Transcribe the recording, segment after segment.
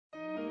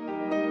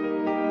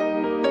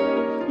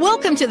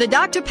Welcome to the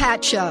Dr.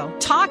 Pat Show.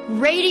 Talk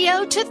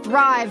radio to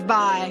thrive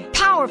by.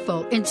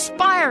 Powerful,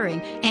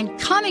 inspiring, and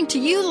coming to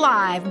you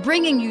live,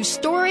 bringing you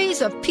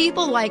stories of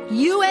people like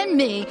you and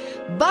me,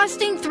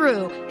 busting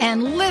through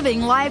and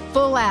living life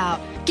full out.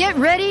 Get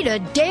ready to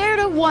dare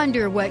to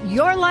wonder what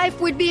your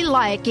life would be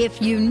like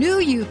if you knew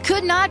you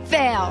could not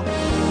fail.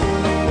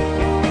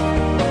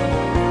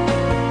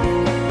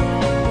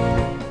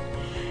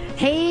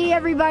 Hey,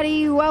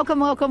 everybody.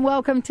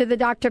 Welcome to the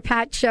Dr.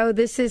 Pat Show.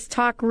 This is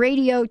Talk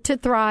Radio to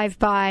Thrive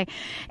By.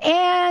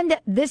 And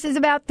this is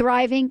about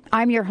thriving.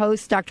 I'm your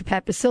host, Dr.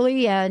 Pat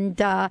Baccili,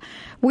 and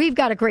we've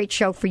got a great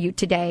show for you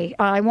today.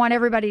 I want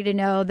everybody to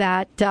know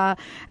that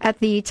at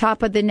the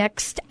top of the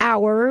next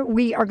hour,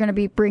 we are going to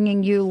be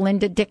bringing you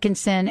Linda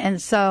Dickinson.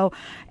 And so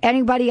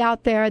anybody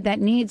out there that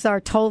needs our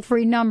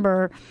toll-free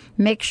number,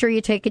 make sure you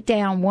take it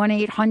down,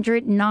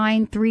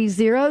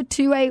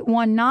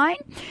 1-800-930-2819.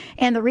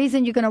 And the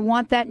reason you're going to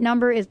want that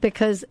number is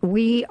because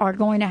we are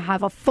going to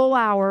have a full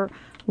hour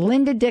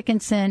Linda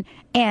Dickinson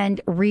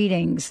and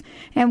readings.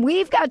 And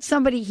we've got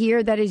somebody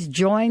here that has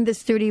joined the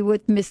studio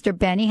with Mr.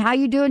 Benny. How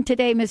you doing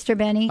today, Mr.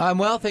 Benny? I'm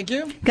well, thank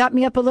you. Got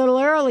me up a little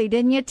early,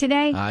 didn't you,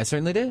 today? I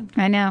certainly did.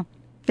 I know.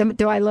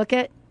 Do I look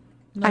it?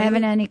 No, I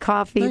haven't had any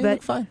coffee,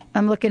 but fine.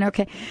 I'm looking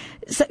okay.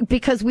 So,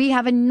 because we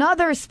have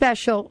another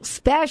special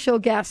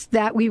guest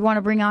that we want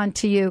to bring on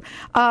to you,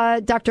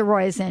 Dr.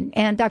 Roizen.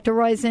 And Dr.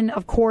 Roizen,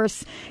 of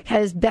course,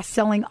 has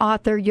best-selling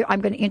author. I'm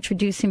going to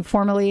introduce him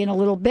formally in a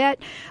little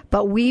bit.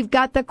 But we've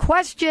got the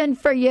question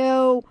for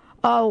you.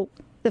 Oh,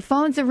 the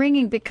phones are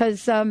ringing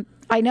because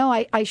I know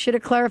I should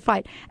have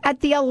clarified.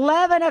 At the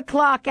 11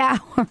 o'clock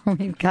hour,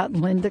 we've got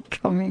Linda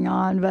coming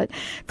on. But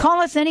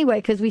call us anyway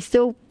because we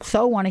still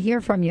so want to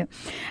hear from you.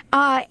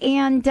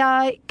 And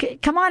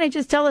come on and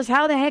just tell us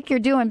how the heck you're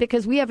doing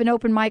because we have an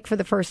open mic for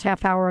the first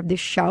half hour of this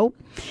show.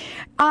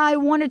 I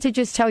wanted to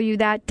just tell you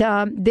that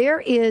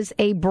there is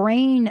a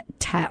brain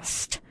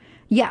test.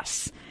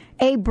 Yes,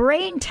 a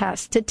brain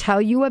test to tell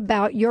you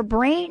about your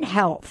brain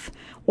health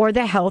or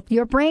the health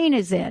your brain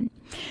is in.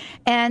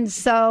 And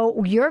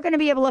so you're going to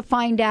be able to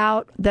find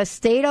out the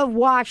state of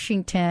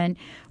Washington,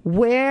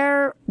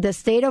 where the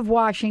state of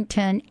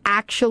Washington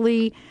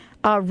actually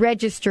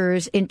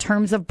registers in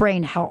terms of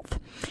brain health.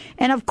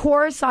 And of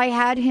course, I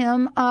had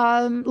him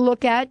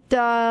look at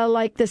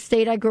like the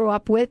state I grew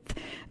up with,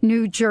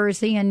 New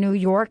Jersey and New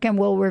York, and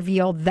we'll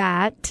reveal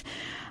that.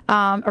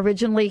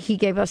 Originally, he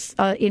gave us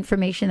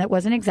information that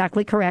wasn't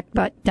exactly correct,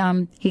 but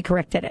he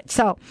corrected it.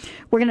 So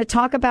we're going to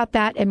talk about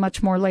that and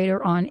much more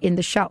later on in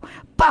the show.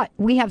 But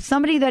we have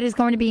somebody that is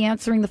going to be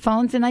answering the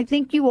phones, and I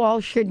think you all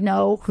should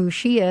know who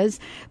she is.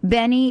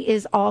 Benny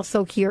is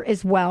also here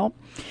as well.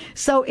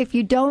 So if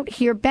you don't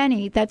hear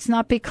Benny, that's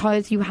not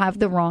because you have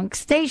the wrong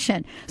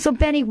station. So,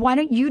 Benny, why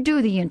don't you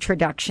do the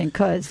introduction,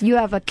 because you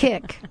have a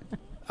kick.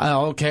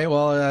 Okay,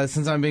 well,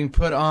 since I'm being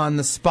put on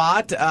the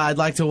spot, I'd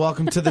like to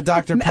welcome to the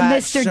Dr.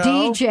 Pat Mr. Show.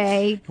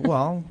 DJ.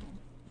 Well,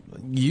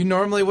 you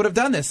normally would have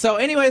done this. So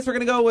anyways, we're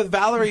going to go with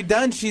Valerie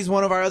Dunn. She's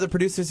one of our other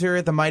producers here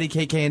at the Mighty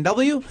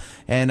KKNW,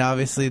 and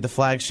obviously the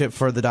flagship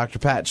for the Dr.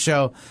 Pat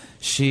Show.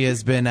 She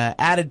has been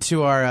added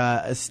to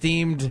our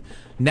esteemed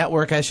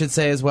network, I should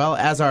say, as well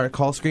as our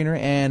call screener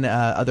and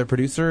other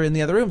producer in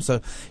the other room. So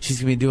she's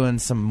going to be doing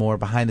some more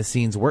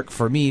behind-the-scenes work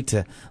for me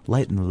to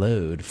lighten the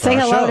load for Say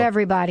our hello show. to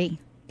everybody.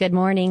 Good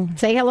morning.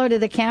 Say hello to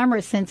the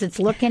camera since it's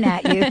looking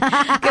at you.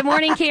 Good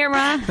morning,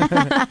 camera.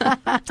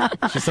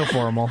 She's so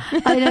formal.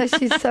 I know,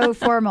 she's so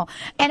formal.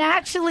 And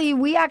actually,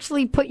 we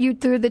put you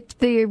through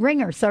the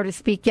ringer, so to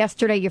speak,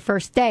 yesterday, your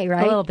first day,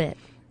 right? A little bit.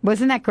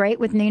 Wasn't that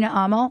great with Nina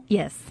Amel?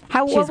 Yes.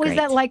 What was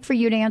that like for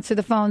you to answer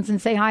the phones and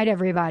say hi to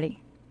everybody?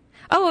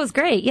 Oh, it was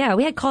great. Yeah,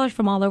 we had callers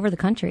from all over the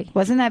country.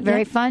 Wasn't that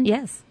very fun?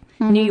 Yes.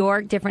 Mm-hmm. New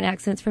York, different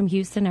accents from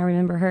Houston. I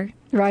remember her.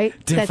 Right?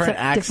 Different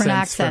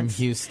accents from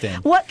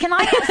Houston. What can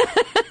I ask?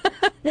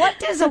 What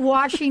does a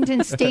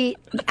Washington State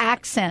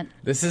accent?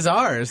 This is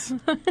ours.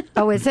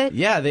 Oh, is it?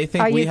 Yeah, they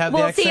think we have the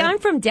accent. Well, see, I'm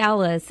from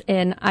Dallas,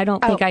 and I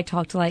don't think I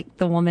talked like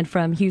the woman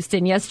from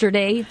Houston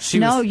yesterday.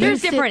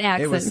 There's different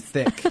accents. It was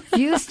thick.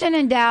 Houston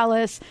and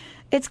Dallas,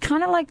 it's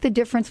kind of like the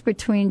difference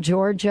between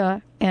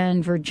Georgia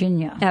and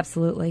Virginia.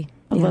 Absolutely.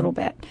 A little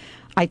bit,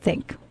 I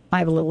think. I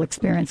have a little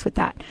experience with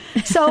that.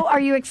 So are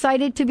you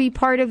excited to be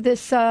part of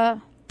this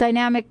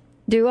dynamic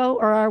duo,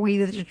 or are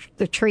we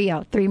the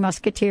trio, Three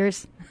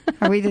Musketeers?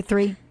 Are we the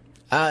three?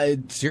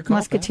 It's your call.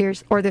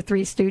 Musketeers or the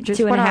Three Stooges?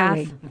 Two and a half. Are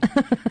we?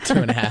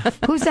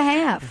 2.5. Who's the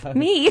half?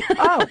 Me.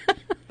 Oh,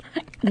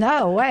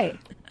 no way.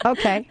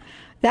 Okay.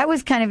 That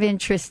was kind of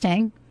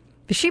interesting.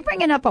 Is she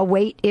bringing up a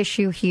weight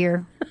issue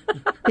here?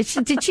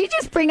 Did she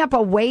just bring up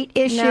a weight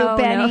issue,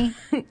 Benny?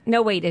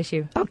 No weight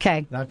issue.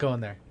 Okay. Not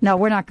going there. No,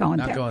 we're not going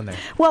there. Not going there.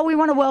 Well, we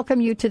want to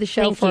welcome you to the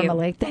show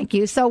formally. You. Thank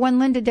you. So when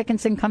Linda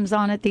Dickinson comes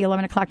on at the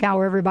 11 o'clock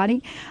hour,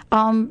 everybody,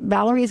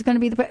 Valerie is going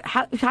to be the...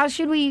 How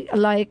should we,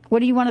 what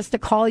do you want us to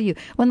call you?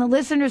 When the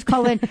listeners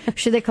call in,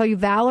 should they call you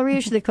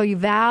Valerie? Should they call you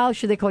Val?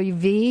 Should they call you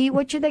V?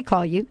 What should they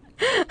call you?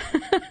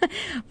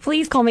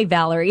 Please call me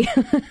Valerie.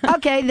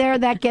 Okay,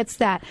 that gets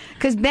that.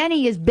 Because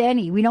Benny is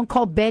Benny. We don't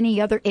call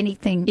Benny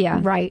anything. Yeah.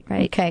 Right.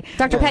 Okay.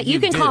 Dr. Pat, you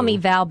can call me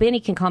Val. Benny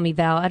can call me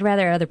Val. I'd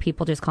rather other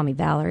people just call me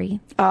Valerie.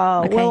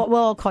 Oh, okay.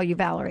 Well, I'll call you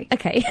Valerie.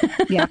 Okay.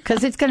 Yeah,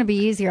 because it's going to be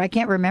easier. I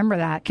can't remember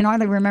that. I can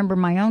hardly remember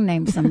my own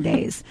name some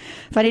days.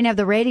 If I didn't have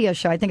the radio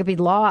show, I think I'd be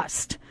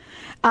lost.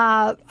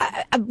 I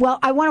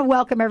want to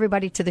welcome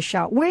everybody to the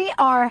show. We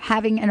are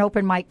having an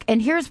open mic,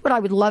 and here's what I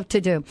would love to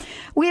do.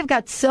 We have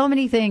got so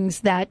many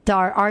things that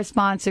our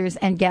sponsors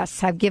and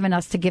guests have given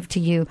us to give to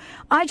you.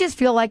 I just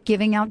feel like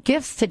giving out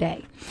gifts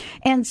today.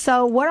 And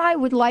so what I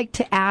would like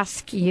to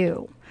ask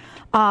you,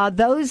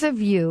 those of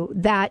you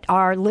that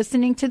are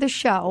listening to the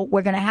show,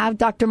 we're going to have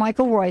Dr.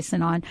 Michael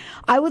Roizen on.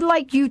 I would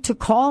like you to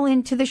call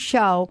into the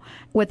show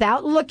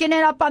without looking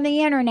it up on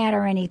the internet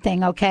or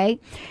anything, okay?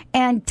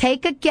 And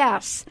take a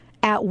guess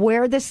at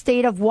where the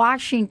state of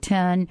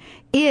Washington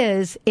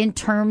is in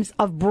terms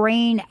of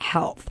brain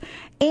health.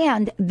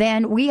 And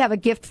then we have a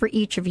gift for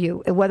each of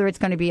you, whether it's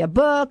going to be a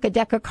book, a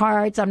deck of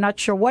cards, I'm not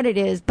sure what it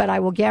is, but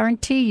I will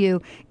guarantee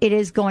you it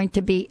is going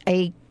to be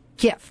a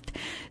gift.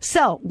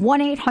 So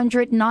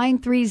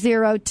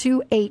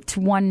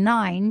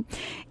 1-800-930-2819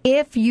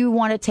 if you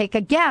want to take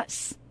a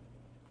guess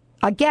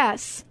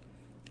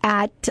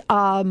at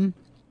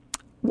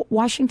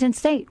Washington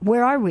State.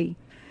 Where are we?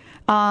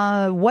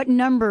 What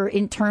number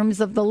in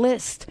terms of the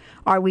list?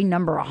 Are we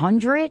number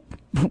 100?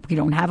 We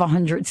don't have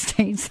 100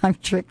 states. I'm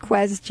trick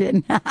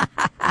question.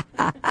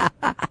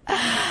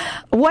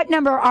 What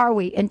number are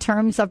we in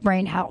terms of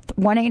brain health?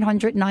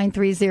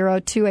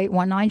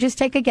 1-800-930-2819. Just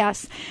take a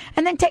guess.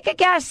 And then take a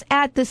guess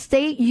at the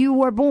state you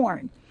were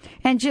born.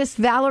 And just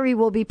Valerie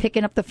will be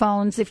picking up the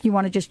phones if you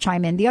want to just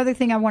chime in. The other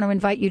thing I want to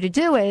invite you to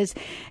do is,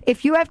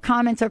 if you have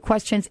comments or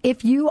questions,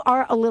 if you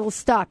are a little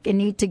stuck and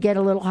need to get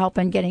a little help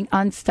in getting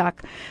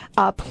unstuck,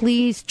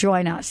 please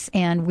join us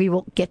and we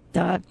will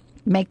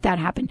make that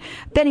happen.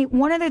 Benny,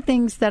 one of the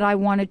things that I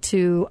wanted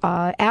to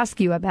ask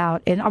you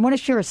about, and I want to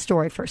share a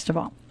story first of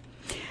all.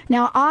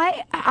 Now,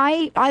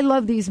 I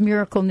love these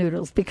Miracle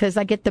Noodles because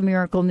I get the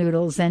Miracle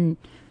Noodles and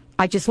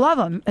I just love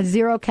them.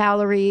 0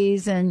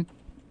 calories and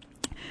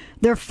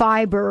they're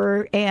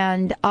fiber,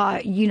 and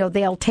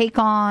they'll take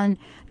on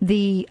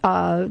the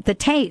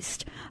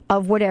taste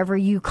of whatever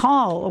you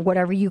call or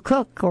whatever you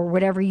cook or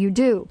whatever you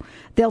do.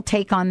 They'll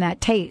take on that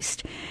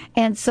taste.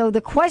 And so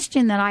the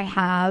question that I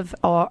have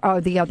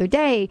or the other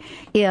day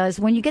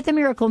is, when you get the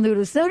Miracle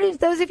Noodles,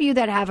 those of you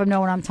that have them know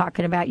what I'm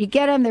talking about. You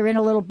get them, they're in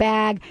a little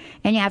bag,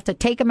 and you have to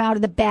take them out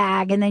of the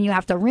bag, and then you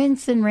have to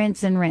rinse and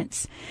rinse and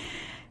rinse.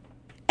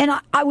 And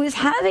I was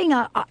having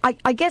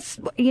I guess,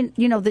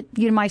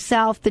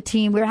 myself, the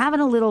team, we were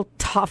having a little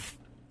tough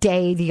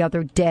day the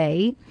other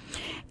day.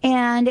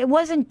 And it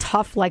wasn't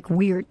tough, like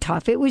weird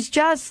tough. It was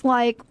just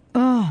like,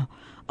 a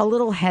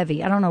little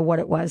heavy. I don't know what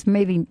it was.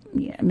 Maybe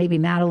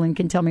Madeline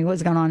can tell me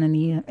what's going on in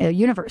the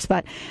universe.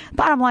 But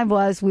bottom line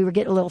was, we were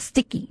getting a little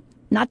sticky.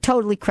 Not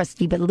totally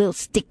crusty, but a little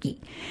sticky.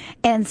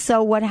 And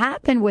so what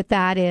happened with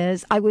that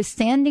is, I was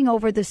standing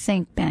over the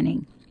sink,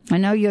 Benny. I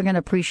know you're going to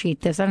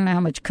appreciate this. I don't know how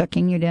much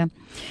cooking you do.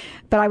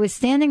 But I was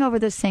standing over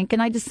the sink, and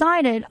I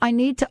decided I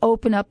need to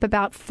open up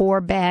about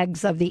 4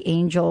 bags of the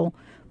Angel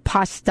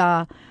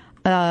Pasta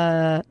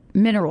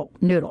mineral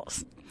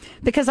noodles,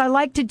 because I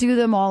like to do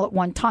them all at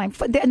one time.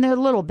 And they're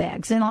little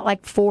bags. They're not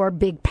like 4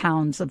 big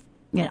pounds of,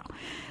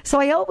 So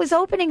I was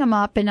opening them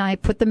up, and I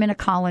put them in a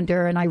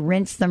colander, and I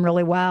rinsed them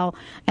really well.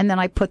 And then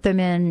I put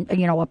them in,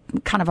 a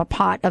kind of a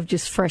pot of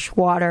just fresh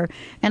water.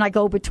 And I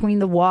go between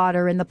the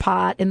water and the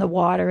pot and the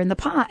water and the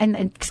pot, and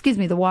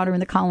the water in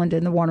the colander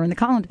and the water in the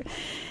colander.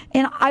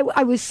 And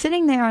I was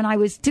sitting there, and I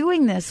was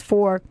doing this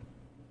for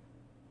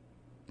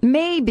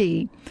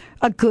maybe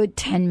a good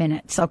 10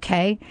 minutes,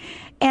 okay?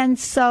 And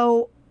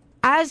so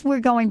as we're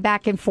going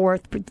back and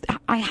forth,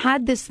 I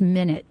had this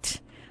moment,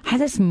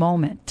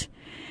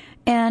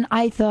 and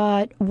I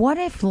thought, what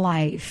if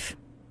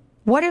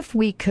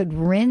we could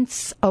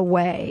rinse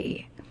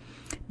away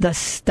the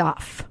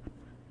stuff,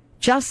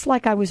 just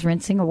like I was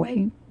rinsing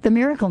away the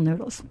Miracle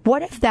Noodles?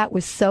 What if that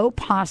was so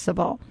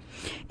possible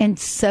and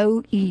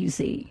so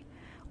easy?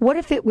 What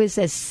if it was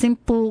as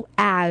simple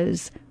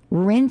as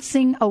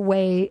rinsing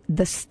away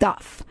the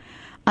stuff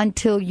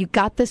until you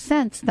got the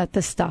sense that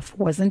the stuff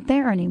wasn't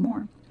there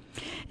anymore?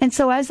 And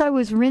so as I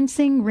was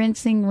rinsing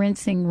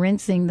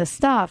the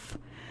stuff,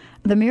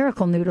 the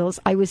Miracle Noodles,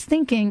 I was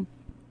thinking,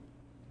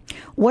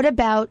 what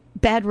about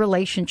bad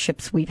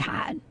relationships we've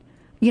had?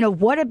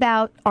 What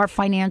about our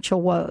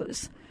financial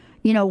woes?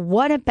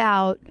 What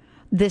about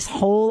this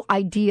whole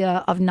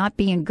idea of not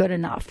being good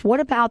enough? What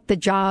about the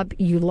job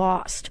you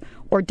lost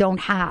or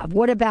don't have?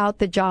 What about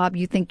the job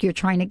you think you're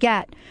trying to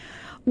get?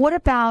 What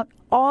about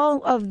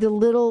all of the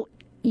little,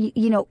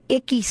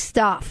 icky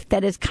stuff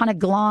that is kind of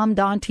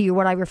glommed onto you,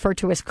 what I refer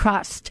to as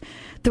crust,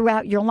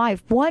 throughout your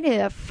life? What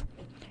if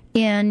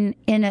in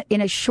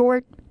a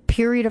short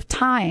period of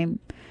time,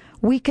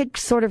 we could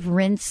sort of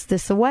rinse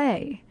this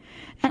away?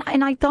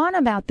 And I thought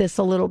about this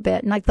a little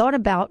bit, and I thought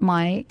about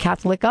my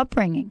Catholic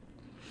upbringing.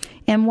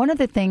 And one of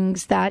the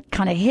things that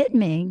kind of hit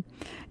me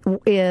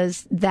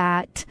is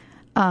that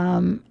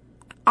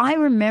I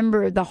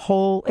remember the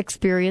whole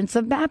experience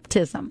of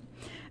baptism.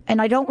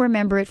 And I don't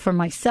remember it for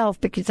myself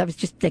because I was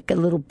just like a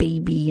little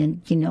baby,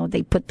 and,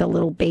 they put the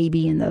little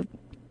baby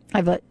I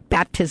have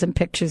baptism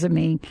pictures of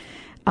me.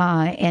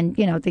 And,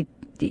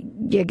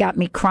 you got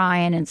me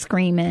crying and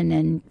screaming,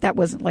 and that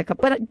wasn't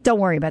but don't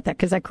worry about that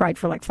because I cried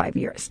for like 5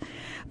 years.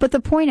 But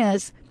the point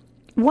is,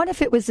 what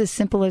if it was as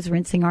simple as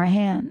rinsing our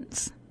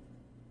hands?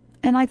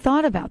 And I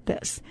thought about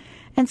this.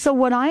 And so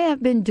what I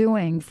have been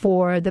doing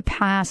for the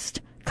past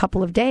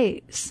couple of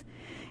days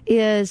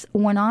is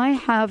when I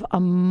have a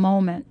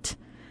moment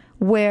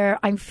where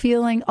I'm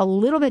feeling a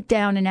little bit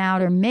down and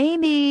out, or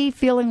maybe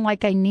feeling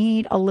like I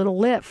need a little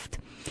lift,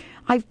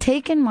 I've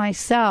taken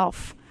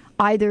myself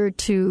either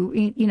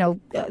to,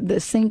 the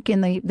sink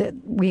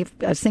we have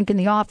a sink in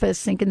the office,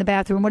 sink in the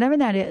bathroom, whatever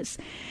that is.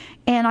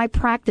 And I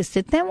practiced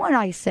it. Then what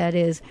I said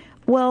is,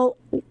 well,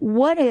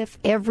 what if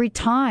every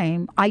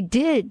time I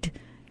did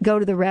go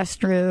to the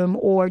restroom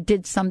or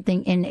did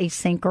something in a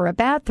sink or a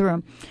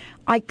bathroom,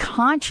 I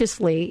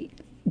consciously,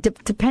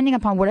 depending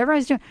upon whatever I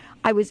was doing,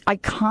 I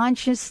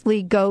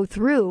consciously go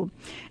through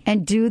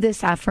and do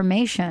this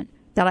affirmation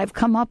that I've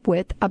come up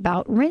with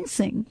about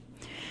rinsing.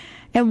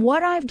 And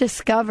what I've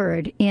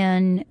discovered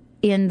in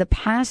the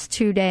past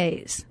 2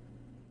 days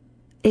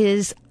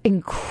is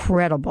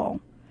incredible.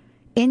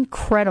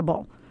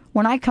 Incredible.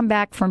 When I come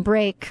back from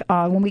break,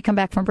 when we come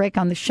back from break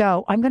on the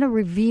show, I'm going to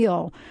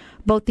reveal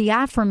both the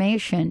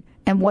affirmation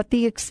and what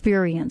the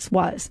experience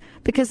was,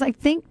 because I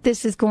think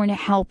this is going to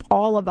help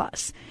all of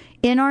us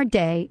in our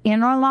day,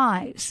 in our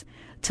lives,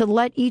 to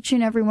let each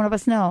and every one of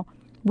us know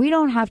we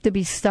don't have to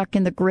be stuck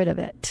in the grit of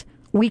it.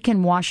 We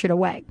can wash it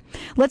away.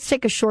 Let's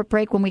take a short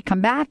break. When we come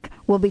back,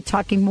 we'll be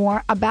talking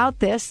more about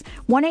this.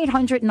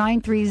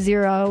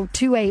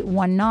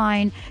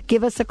 1-800-930-2819.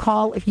 Give us a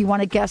call if you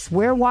want to guess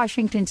where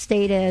Washington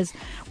State is,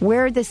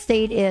 where the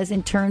state is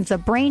in terms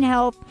of brain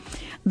health.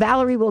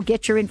 Valerie will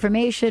get your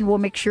information. We'll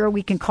make sure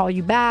we can call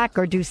you back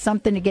or do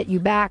something to get you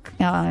back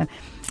and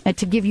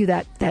to give you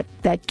that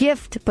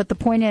gift. But the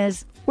point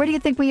is, where do you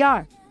think we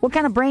are? What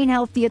kind of brain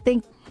health do you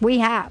think we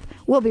have?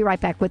 We'll be right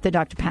back with the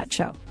Dr. Pat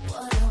Show.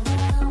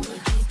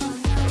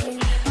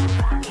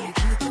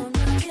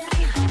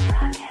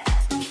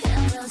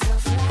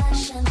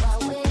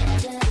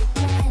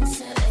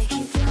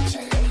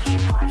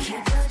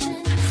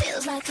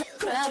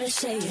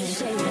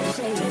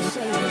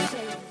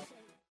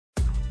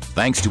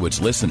 Thanks to its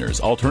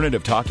listeners,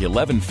 Alternative Talk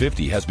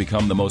 1150 has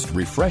become the most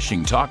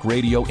refreshing talk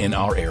radio in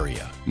our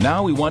area.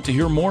 Now we want to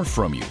hear more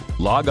from you.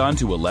 Log on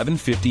to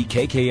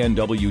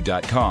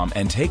 1150kknw.com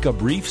and take a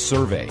brief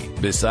survey.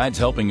 Besides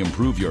helping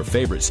improve your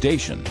favorite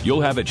station,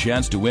 you'll have a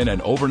chance to win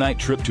an overnight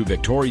trip to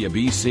Victoria,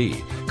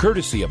 BC,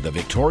 courtesy of the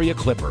Victoria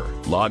Clipper.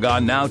 Log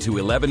on now to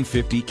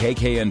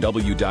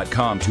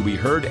 1150kknw.com to be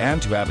heard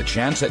and to have a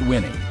chance at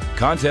winning.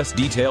 Contest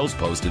details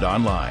posted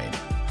online.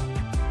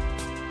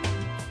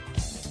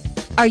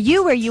 Are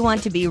you where you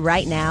want to be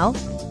right now?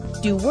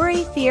 Do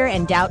worry, fear,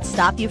 and doubt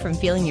stop you from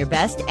feeling your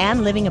best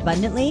and living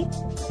abundantly?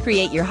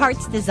 Create your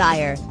heart's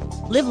desire.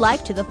 Live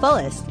life to the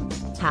fullest.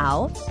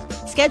 How?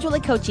 Schedule a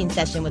coaching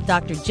session with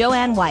Dr.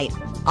 Joanne White,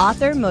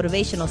 author,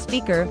 motivational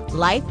speaker,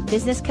 life,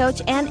 business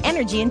coach, and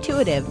energy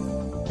intuitive.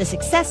 The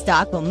Success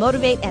Doc will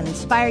motivate and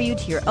inspire you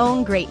to your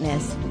own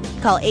greatness.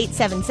 Call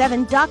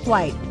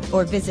 877-DOC-WHITE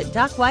or visit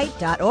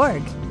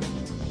docwhite.org.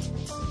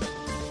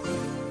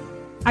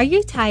 Are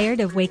you tired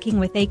of waking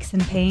with aches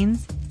and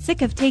pains?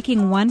 Sick of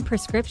taking one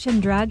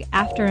prescription drug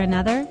after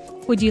another?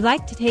 Would you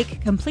like to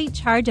take complete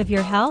charge of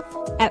your health?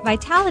 At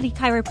Vitality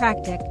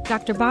Chiropractic,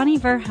 Dr. Bonnie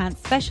Verhunt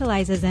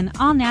specializes in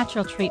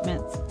all-natural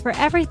treatments for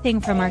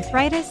everything from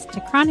arthritis to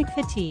chronic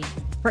fatigue.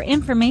 For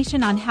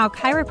information on how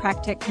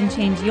chiropractic can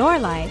change your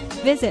life,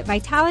 visit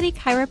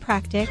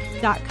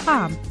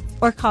vitalitychiropractic.com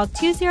or call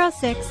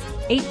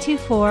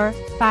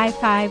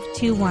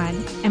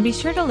 206-824-5521. And be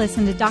sure to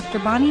listen to Dr.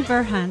 Bonnie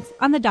Verhunt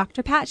on The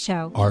Dr. Pat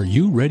Show. Are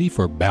you ready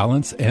for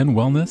balance and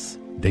wellness?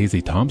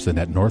 Daisy Thompson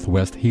at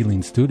Northwest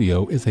Healing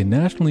Studio is a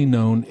nationally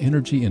known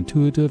energy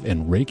intuitive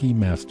and Reiki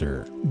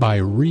master. By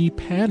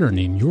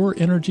repatterning your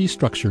energy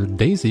structure,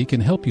 Daisy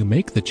can help you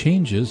make the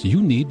changes you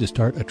need to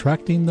start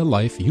attracting the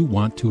life you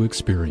want to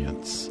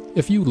experience.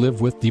 If you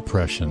live with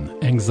depression,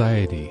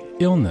 anxiety,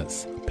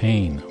 illness,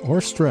 pain,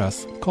 or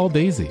stress, call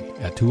Daisy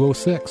at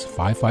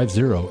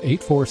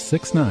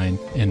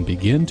 206-550-8469 and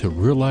begin to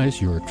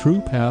realize your true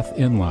path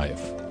in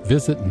life.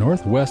 Visit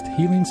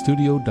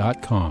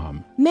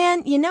northwesthealingstudio.com.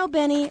 Man, you know,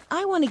 Benny,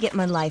 I want to get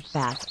my life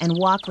back and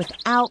walk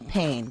without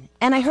pain.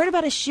 And I heard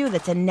about a shoe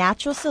that's a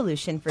natural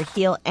solution for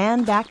heel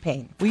and back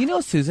pain. Well, you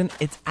know, Susan,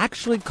 it's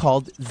actually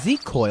called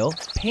Z-Coil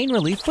Pain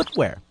Relief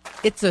Footwear.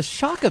 It's a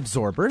shock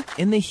absorber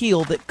in the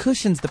heel that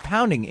cushions the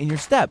pounding in your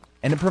step,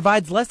 and it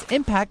provides less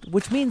impact,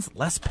 which means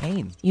less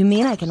pain. You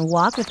mean I can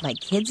walk with my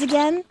kids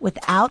again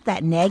without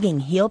that nagging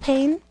heel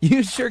pain?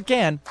 You sure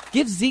can.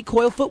 Give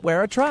Z-Coil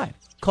Footwear a try.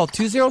 Call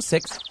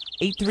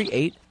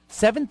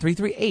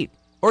 206-838-7338.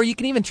 Or you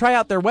can even try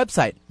out their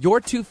website,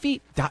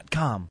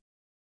 your2feet.com.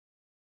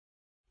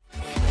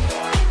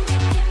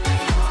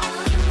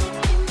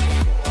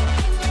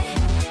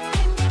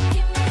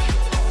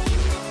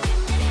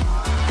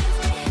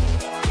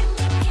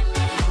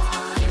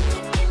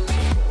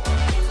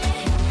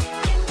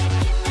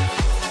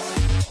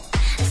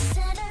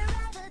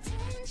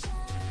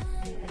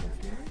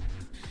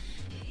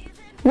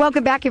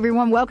 Welcome back,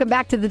 everyone. Welcome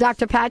back to the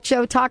Dr. Pat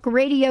Show, talk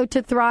radio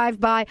to thrive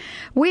by.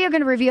 We are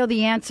going to reveal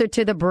the answer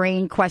to the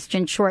brain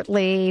question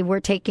shortly. We're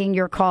taking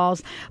your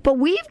calls. But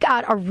we've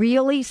got a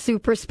really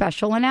super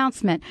special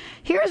announcement.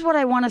 Here's what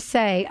I want to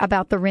say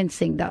about the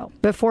rinsing, though,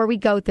 before we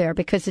go there,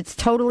 because it's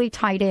totally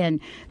tied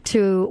in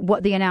to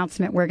what the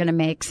announcement we're going to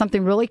make.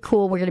 Something really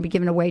cool we're going to be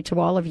giving away to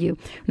all of you.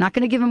 We're not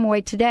going to give them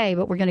away today,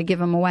 but we're going to give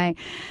them away.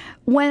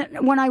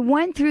 When I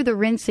went through the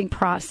rinsing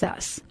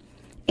process,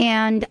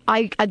 and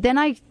I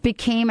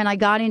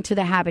got into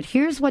the habit.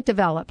 Here's what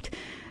developed.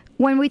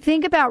 When we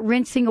think about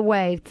rinsing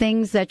away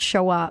things that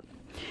show up,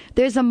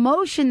 there's a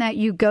motion that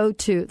you go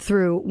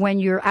through when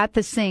you're at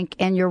the sink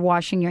and you're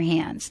washing your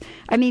hands.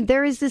 I mean,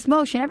 there is this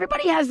motion.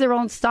 Everybody has their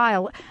own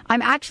style.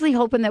 I'm actually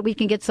hoping that we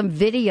can get some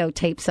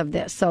videotapes of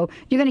this. So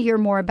you're going to hear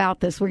more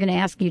about this. We're going to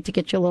ask you to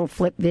get your little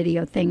flip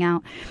video thing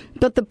out.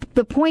 But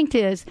the point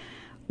is,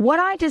 what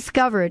I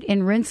discovered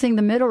in rinsing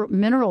the miracle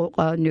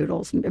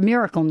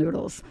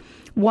noodles,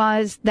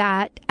 was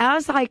that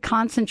as I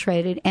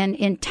concentrated and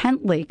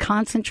intently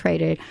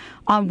concentrated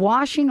on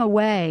washing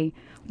away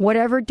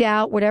whatever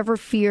doubt, whatever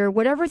fear,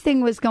 whatever thing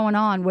was going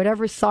on,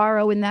 whatever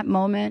sorrow in that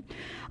moment,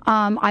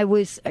 I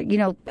was,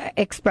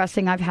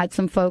 expressing. I've had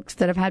some folks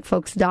that have had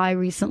folks die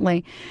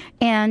recently.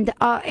 And,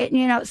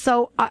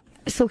 so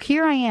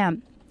here I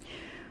am.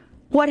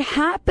 What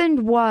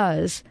happened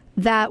was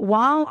that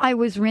while I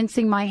was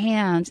rinsing my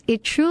hands,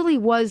 it truly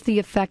was the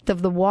effect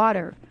of the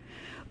water.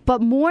 But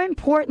more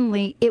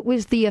importantly, it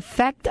was the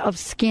effect of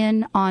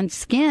skin on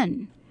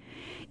skin.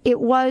 It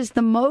was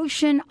the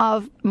motion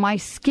of my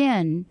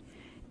skin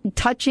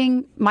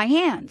touching my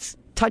hands,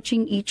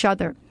 touching each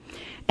other.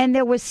 And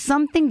there was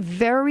something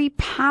very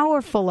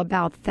powerful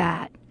about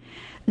that.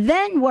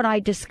 Then what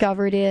I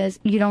discovered is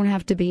you don't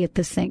have to be at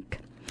the sink.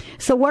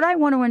 So what I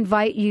want to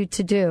invite you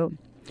to do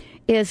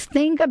is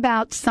think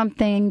about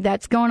something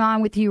that's going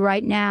on with you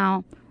right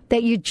now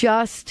that you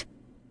just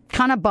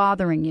kind of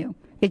bothering you.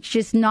 It's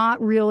just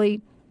not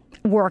really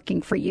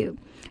working for you.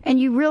 And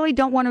you really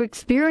don't want to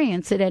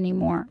experience it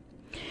anymore.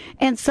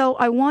 And so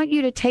I want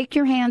you to take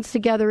your hands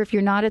together if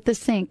you're not at the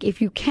sink. If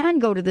you can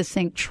go to the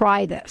sink,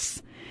 try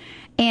this.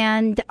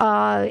 And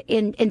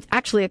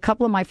actually, a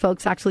couple of my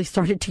folks actually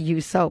started to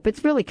use soap.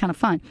 It's really kind of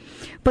fun.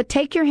 But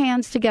take your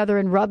hands together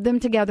and rub them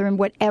together in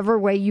whatever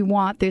way you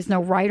want. There's no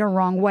right or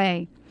wrong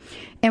way.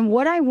 And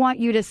what I want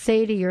you to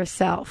say to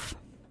yourself,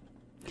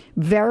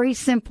 very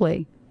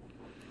simply,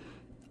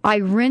 I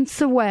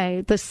rinse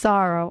away the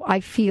sorrow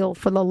I feel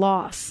for the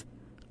loss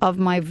of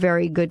my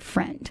very good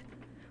friend.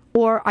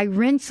 Or I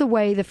rinse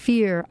away the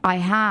fear I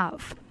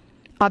have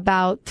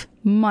about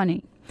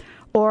money.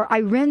 Or I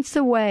rinse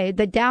away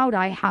the doubt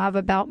I have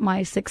about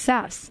my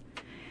success.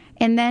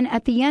 And then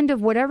at the end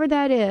of whatever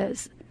that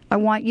is, I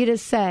want you to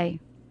say,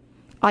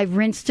 I've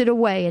rinsed it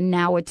away and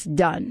now it's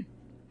done.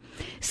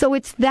 So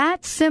it's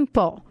that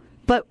simple.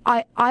 But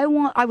I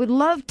would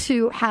love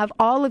to have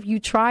all of you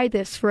try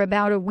this for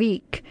about a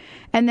week.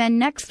 And then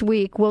next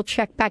week, we'll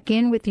check back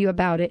in with you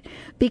about it.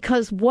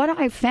 Because what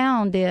I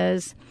found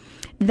is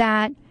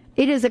that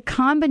it is a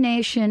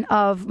combination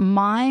of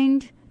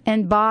mind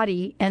and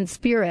body and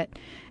spirit.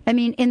 I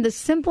mean, in the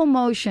simple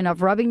motion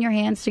of rubbing your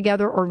hands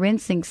together or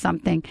rinsing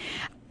something,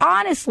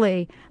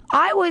 honestly,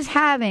 I was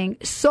having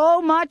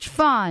so much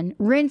fun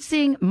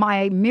rinsing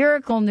my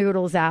miracle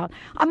noodles out.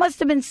 I must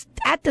have been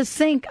at the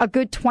sink a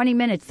good 20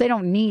 minutes. They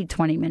don't need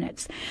 20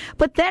 minutes.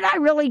 But then I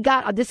really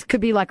got, this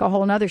could be like a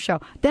whole nother show.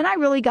 Then I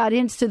really got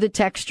into the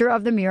texture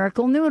of the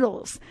miracle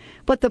noodles.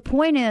 But the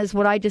point is,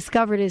 what I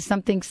discovered is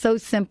something so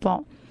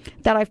simple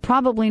that I've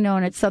probably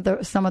known at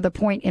some other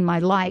point in my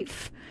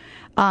life.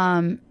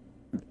 And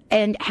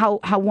how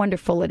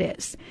wonderful it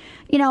is.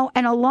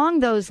 And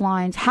along those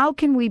lines, how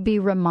can we be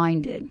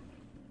reminded?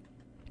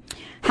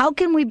 How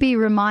can we be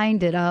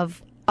reminded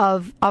of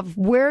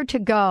where to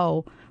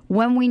go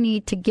when we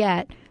need to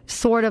get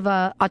sort of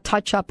a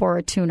touch-up or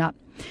a tune-up?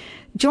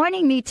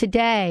 Joining me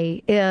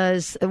today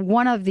is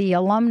one of the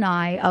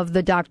alumni of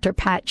the Dr.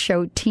 Pat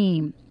Show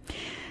team.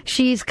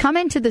 She's come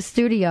into the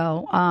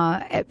studio,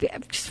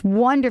 just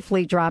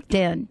wonderfully dropped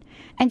in,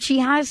 and she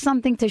has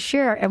something to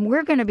share, and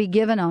we're going to be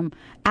giving them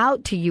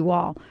out to you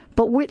all.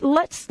 But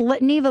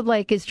Neva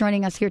Blake is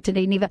joining us here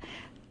today. Neva,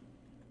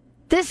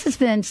 this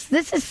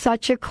is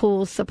such a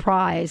cool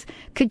surprise.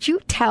 Could you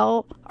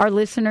tell our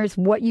listeners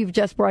what you've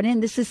just brought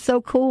in? This is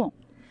so cool.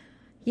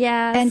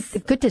 Yes.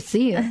 And good to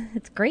see you.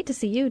 It's great to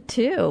see you,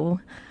 too.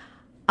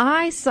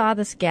 I saw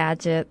this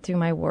gadget through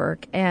my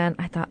work, and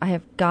I thought, I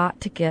have got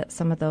to get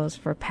some of those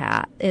for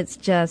Pat. It's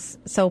just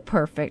so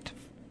perfect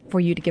for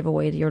you to give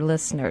away to your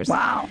listeners.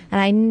 Wow. And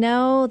I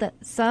know that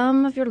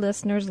some of your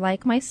listeners,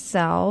 like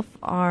myself,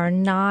 are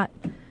not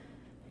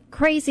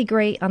crazy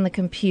great on the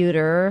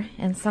computer,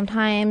 and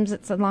sometimes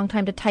it's a long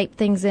time to type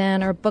things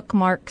in or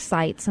bookmark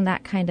sites and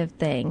that kind of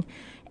thing.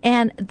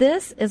 And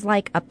this is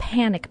like a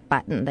panic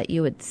button that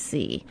you would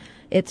see.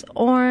 It's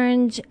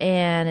orange,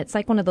 and it's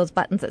like one of those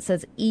buttons that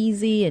says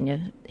easy, and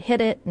you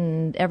hit it,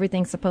 and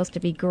everything's supposed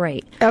to be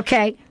great.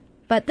 Okay.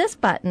 But this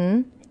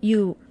button,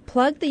 you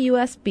plug the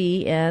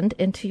USB end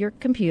into your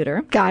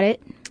computer. Got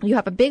it. you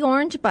have a big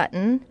orange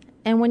button,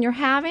 and when you're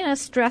having a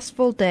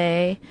stressful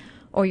day,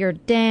 or you're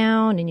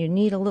down and you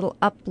need a little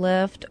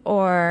uplift,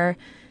 or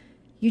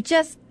you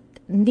just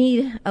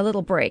need a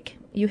little break,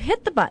 you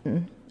hit the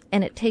button,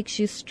 and it takes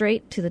you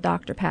straight to the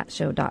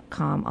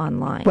drpatshow.com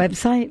online.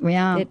 Website?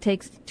 Yeah. It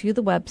takes to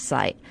the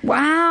website.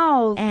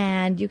 Wow.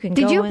 And you can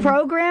Did go you in.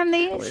 program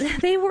these?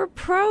 They were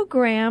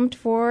programmed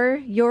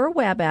for your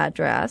web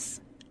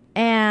address,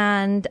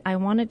 and I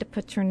wanted to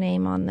put your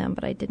name on them,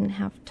 but I didn't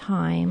have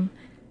time.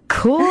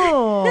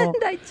 Cool. And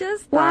I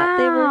just thought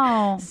they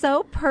Wow. were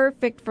so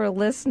perfect for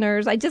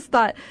listeners. I just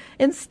thought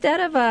instead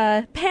of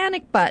a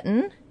panic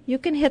button, you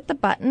can hit the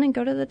button and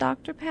go to the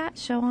Dr. Pat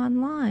Show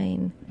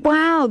online.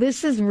 Wow,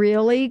 this is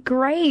really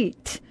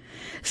great.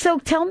 So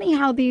tell me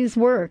how these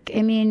work.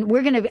 I mean,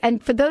 we're going to,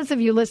 and for those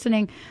of you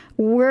listening,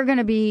 we're going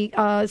to be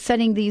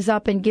setting these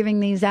up and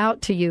giving these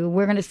out to you.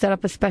 We're going to set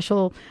up a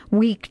special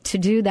week to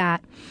do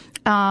that.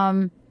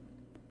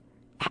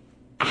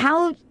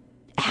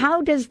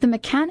 How does the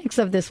mechanics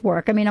of this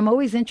work? I mean, I'm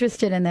always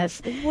interested in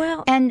this.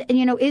 Well, and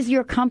is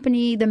your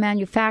company the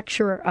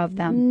manufacturer of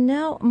them?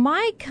 No,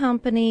 my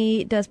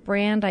company does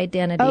brand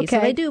identity. Okay.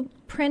 So they do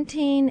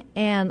printing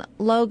and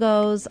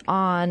logos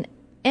on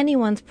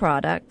anyone's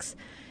products.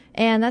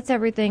 And that's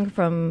everything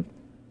from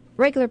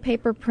regular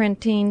paper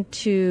printing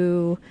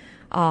to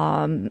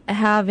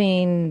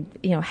having,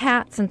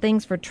 hats and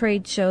things for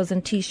trade shows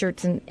and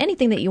T-shirts and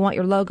anything that you want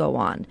your logo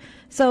on.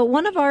 So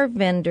one of our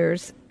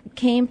vendors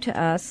came to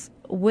us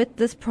with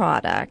this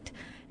product,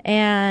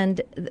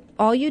 and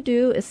all you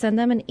do is send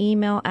them an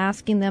email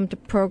asking them to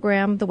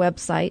program the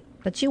website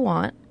that you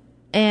want,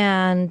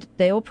 and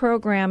they will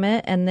program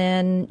it, and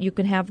then you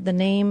can have the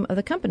name of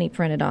the company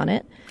printed on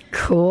it.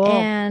 Cool.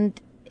 And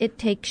it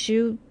takes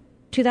you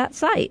to that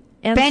site.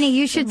 And Benny,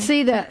 you should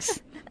see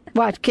this.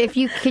 Watch.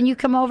 Can you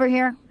come over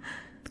here?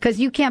 Because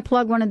you can't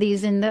plug one of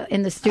these in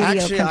the studio.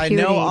 Actually, I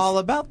computers. know all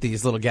about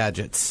these little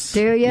gadgets.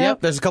 Do you?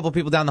 Yep. There's a couple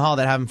people down the hall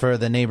that have them for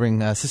the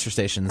neighboring sister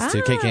stations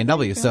to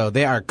KKNW, so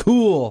they are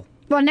cool.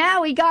 Well,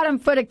 now we got them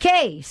for the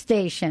K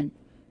station.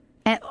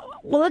 And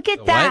well, look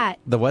at that.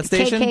 What? The what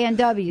station?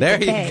 KKNW. There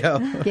the K. you go.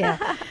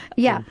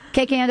 Yeah,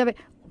 KKNW.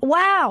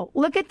 Wow,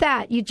 look at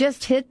that. You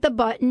just hit the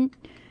button,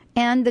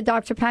 and the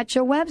Dr. Pat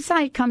Show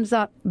website comes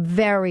up.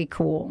 Very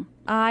cool.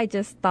 I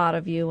just thought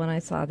of you when I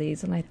saw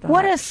these, and I thought,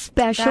 What a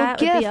special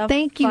that would be gift. a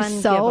Thank you fun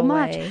so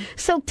much. giveaway.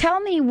 So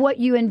tell me what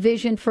you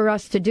envisioned for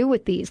us to do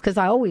with these, because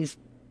I always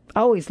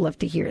love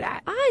to hear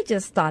that. I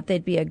just thought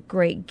they'd be a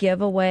great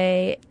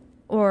giveaway,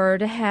 or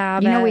to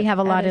have. We have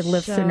a lot of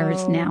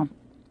listeners show. now.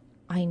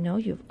 I know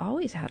you've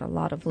always had a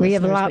lot of listeners. We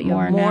have a lot but you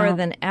more have more now.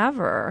 than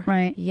ever.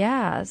 Right.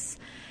 Yes.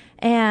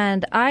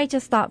 And I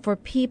just thought for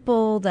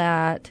people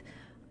that,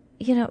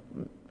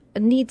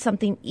 need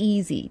something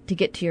easy to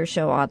get to your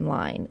show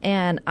online.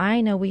 And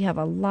I know we have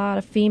a lot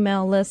of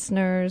female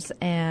listeners,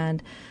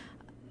 and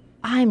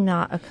I'm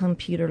not a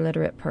computer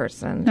literate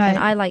person. Right. And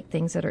I like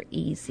things that are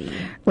easy.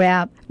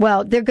 Well,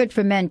 they're good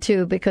for men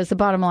too, because the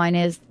bottom line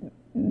is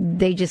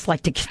they just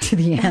like to get to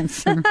the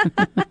answer.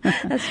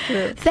 That's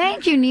true.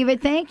 Thank you, Neva.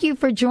 Thank you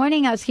for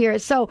joining us here.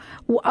 So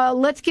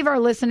let's give our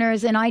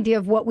listeners an idea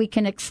of what we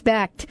can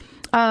expect.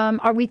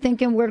 Are we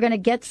thinking we're going to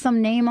get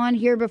some name on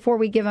here before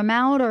we give them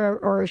out,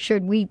 or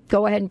should we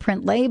go ahead and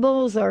print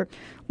labels, or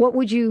what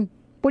do you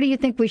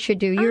think we should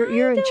do?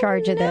 You're in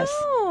charge of this.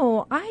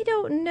 No, I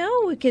don't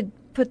know. We could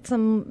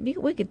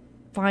we could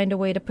find a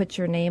way to put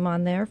your name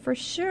on there for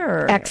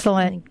sure.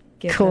 Excellent. And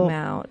get Cool. them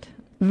out.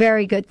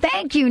 Very good.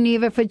 Thank you,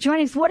 Neva, for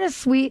joining us. What a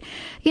sweet,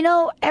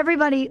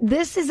 everybody,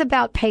 this is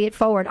about Pay It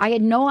Forward. I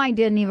had no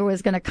idea Neva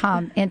was going to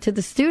come into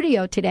the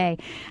studio today.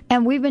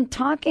 And we've been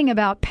talking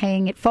about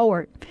paying it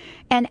forward.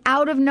 And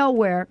out of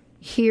nowhere,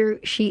 here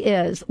she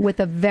is with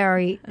a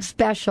very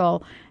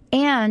special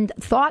and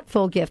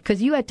thoughtful gift,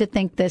 because you had to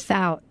think this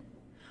out.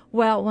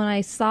 Well, when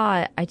I saw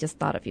it, I just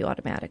thought of you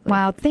automatically.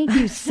 Wow. Thank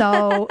you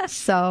so,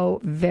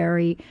 so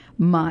very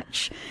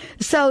much.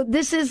 So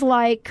this is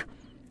like,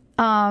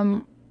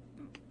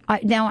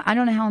 now, I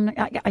don't know how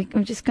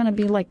I'm just going to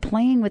be like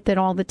playing with it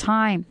all the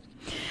time.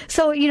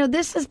 So,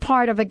 this is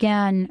part of,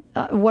 again,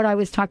 what I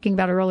was talking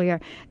about earlier.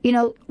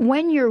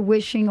 When you're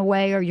wishing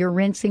away or you're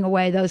rinsing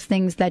away those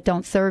things that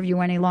don't serve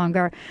you any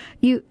longer,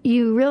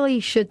 you really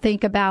should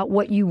think about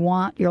what you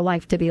want your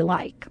life to be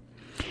like.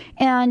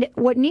 And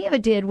what Neva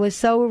did was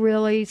so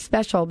really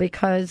special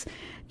because,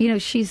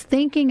 she's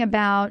thinking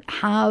about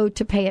how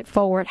to pay it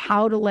forward,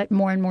 how to let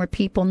more and more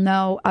people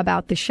know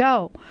about the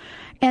show.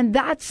 And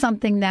that's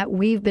something that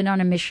we've been on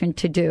a mission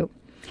to do.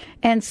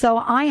 And so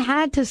I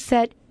had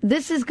to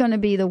this is going to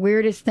be the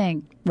weirdest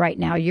thing right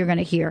now you're going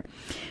to hear.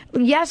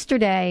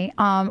 Yesterday,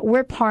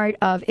 we're part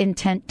of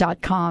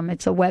intent.com.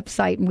 It's a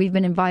website, and we've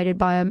been invited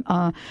by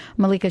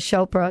Malika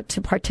Chopra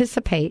to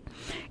participate.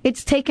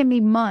 It's taken me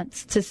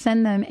months to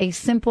send them a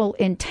simple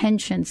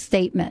intention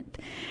statement.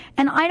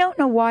 And I don't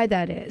know why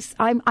that is.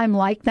 I'm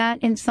like that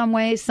in some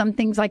ways. Some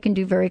things I can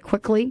do very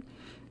quickly.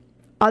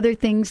 Other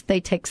things,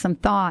 they take some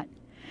thought.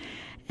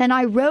 And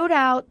I wrote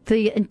out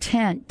the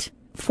intent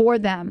for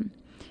them.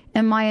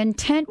 And my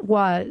intent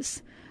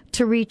was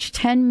to reach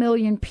 10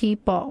 million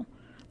people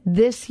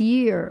this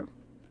year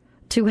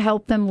to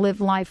help them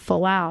live life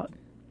full out.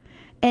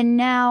 And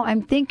now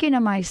I'm thinking to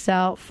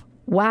myself,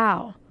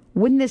 wow,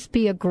 wouldn't this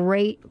be a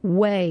great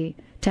way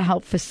to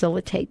help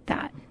facilitate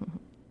that?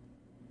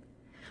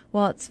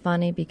 Well, it's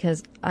funny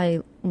because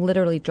I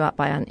literally dropped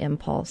by on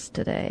impulse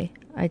today.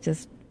 I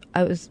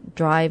was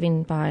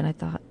driving by and I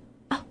thought,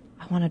 oh,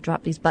 I want to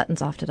drop these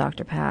buttons off to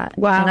Dr. Pat.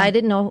 Wow. And I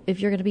didn't know if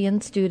you're going to be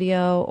in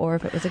studio or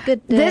if it was a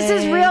good day. This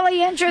is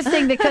really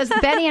interesting because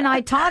Benny and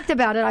I talked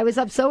about it. I was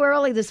up so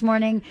early this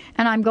morning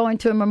and I'm going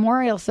to a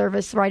memorial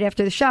service right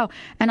after the show.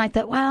 And I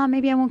thought, well,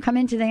 maybe I won't come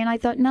in today. And I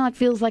thought, no, it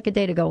feels like a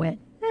day to go in.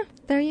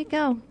 There you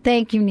go.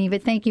 Thank you, Neva.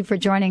 Thank you for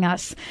joining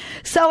us.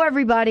 So,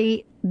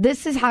 everybody,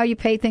 this is how you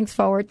pay things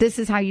forward. This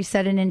is how you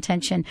set an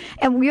intention.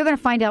 And we're going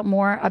to find out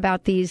more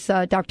about these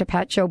Dr.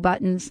 Pat Show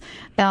buttons.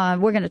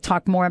 We're going to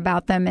talk more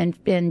about them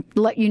and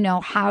let you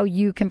know how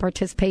you can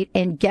participate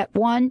and get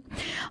one.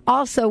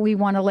 Also, we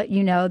want to let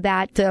you know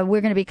that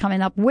we're going to be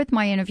coming up with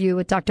my interview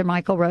with Dr.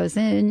 Michael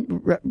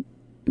Roizen.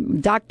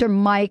 Dr.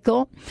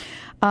 Michael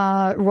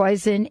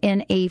Roizen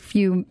in a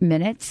few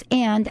minutes.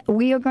 And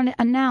we are going to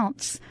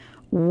announce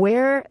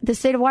where the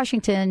state of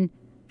Washington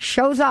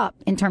shows up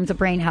in terms of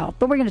brain health.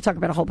 But we're going to talk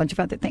about a whole bunch of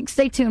other things.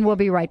 Stay tuned. We'll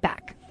be right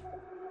back.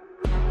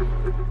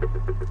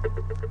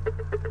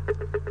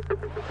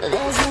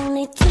 There's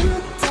only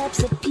two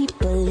types of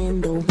people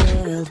in the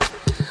world.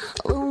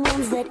 The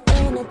ones that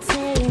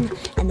entertain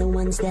and the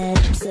ones that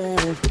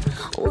observe.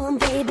 Well,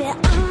 baby,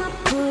 I'm a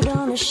put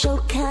on a show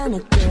kind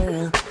of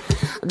girl.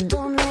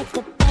 Don't like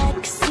the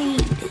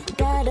backseat,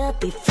 gotta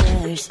be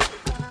first.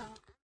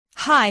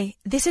 Hi,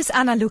 this is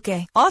Ana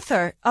Luque,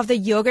 author of The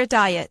Yogurt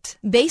Diet.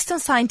 Based on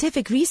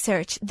scientific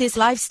research, this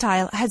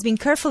lifestyle has been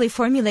carefully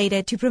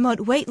formulated to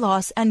promote weight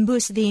loss and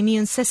boost the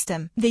immune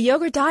system. The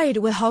Yogurt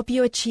Diet will help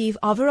you achieve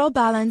overall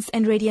balance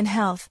and radiant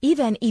health,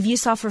 even if you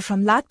suffer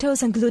from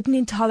lactose and gluten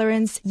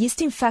intolerance, yeast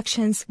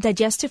infections,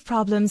 digestive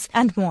problems,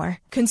 and more.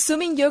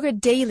 Consuming yogurt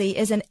daily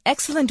is an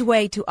excellent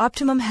way to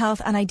optimum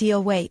health and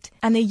ideal weight.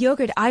 And the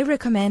yogurt I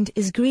recommend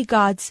is Greek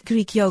God's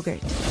Greek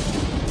Yogurt.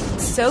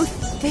 So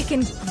thick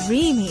and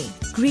creamy.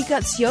 Greek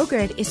God's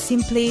yogurt is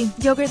simply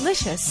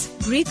yogurtlicious.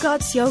 Greek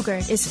God's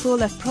yogurt is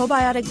full of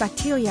probiotic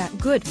bacteria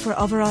good for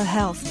overall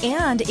health.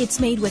 And it's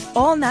made with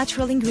all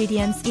natural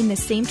ingredients in the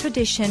same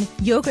tradition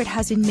yogurt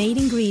has been made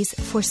in Greece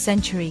for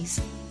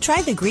centuries.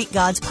 Try the Greek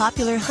God's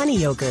popular honey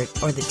yogurt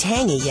or the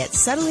tangy yet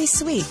subtly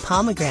sweet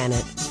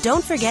pomegranate.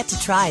 Don't forget to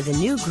try the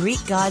new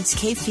Greek God's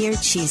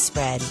kefir cheese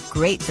spread.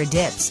 Great for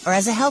dips or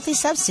as a healthy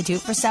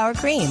substitute for sour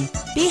cream.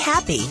 Be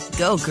happy.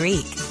 Go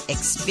Greek.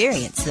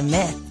 Experience the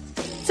myth.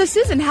 So,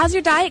 Susan, how's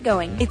your diet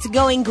going? It's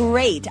going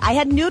great. I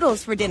had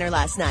noodles for dinner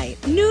last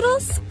night.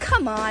 Noodles?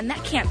 Come on,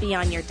 that can't be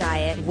on your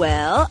diet.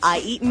 Well,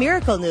 I eat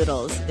Miracle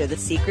Noodles. They're the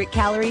secret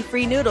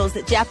calorie-free noodles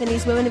that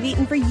Japanese women have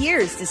eaten for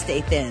years to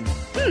stay thin.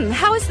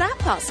 How is that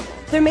possible?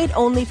 They're made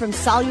only from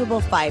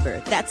soluble fiber.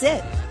 That's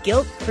it.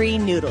 Guilt-free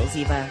noodles,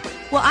 Eva.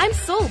 Well, I'm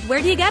sold.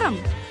 Where do you get them?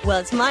 Well,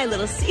 it's my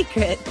little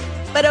secret.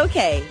 But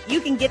okay, you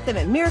can get them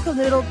at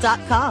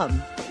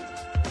miraclenoodle.com.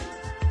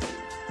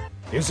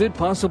 Is it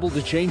possible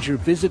to change your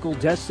physical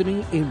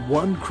destiny in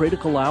one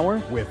critical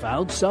hour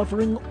without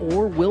suffering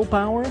or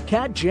willpower?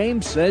 Kat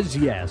James says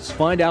yes.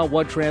 Find out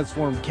what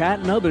transformed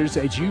Kat and others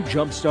as you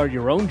jumpstart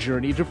your own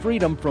journey to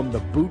freedom from the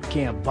boot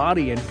camp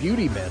body and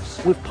beauty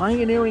myths. With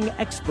pioneering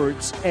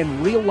experts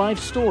and real-life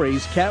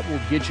stories, Kat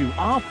will get you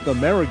off the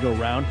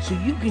merry-go-round so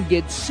you can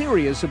get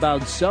serious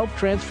about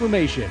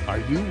self-transformation. Are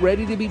you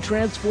ready to be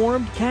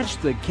transformed? Catch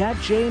the Kat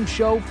James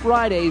Show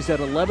Fridays at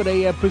 11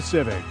 a.m.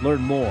 Pacific.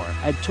 Learn more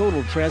at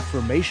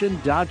TotalTransformation.com.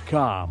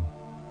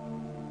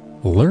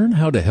 Learn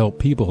how to help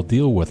people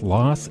deal with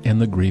loss and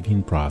the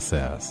grieving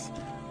process.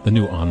 The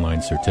new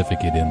online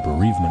certificate in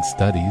bereavement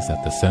studies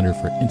at the Center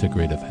for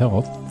Integrative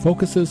Health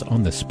focuses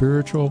on the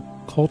spiritual,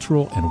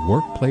 cultural, and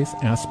workplace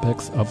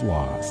aspects of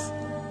loss.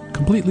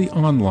 Completely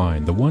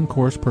online, the one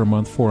course per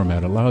month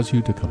format allows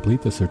you to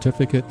complete the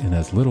certificate in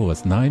as little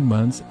as 9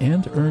 months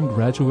and earn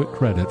graduate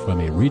credit from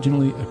a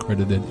regionally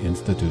accredited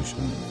institution.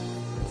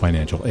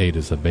 Financial aid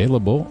is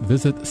available.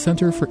 Visit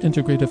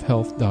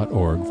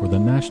centerforintegrativehealth.org for the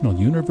National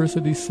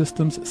University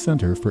Systems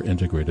Center for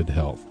Integrated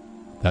Health.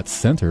 That's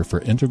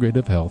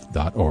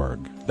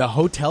centerforintegrativehealth.org. The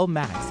Hotel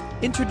Max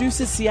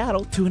introduces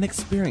Seattle to an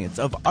experience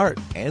of art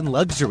and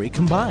luxury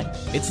combined.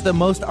 It's the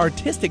most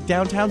artistic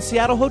downtown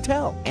Seattle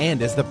hotel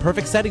and is the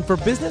perfect setting for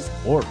business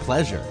or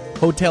pleasure.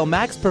 Hotel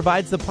Max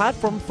provides the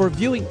platform for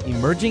viewing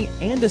emerging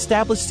and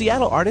established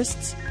Seattle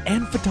artists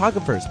and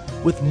photographers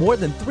with more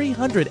than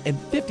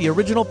 350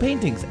 original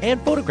paintings and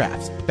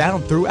photographs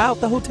found throughout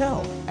the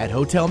hotel. At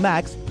Hotel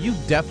Max, you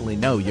definitely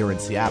know you're in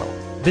Seattle.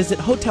 Visit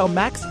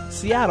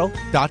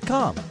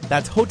HotelMaxSeattle.com.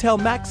 That's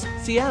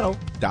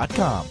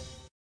HotelMaxSeattle.com.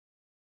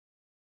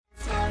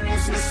 There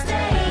is no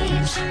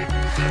stage.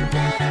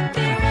 Better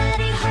be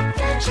ready, hope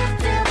that you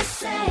feel the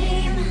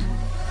same.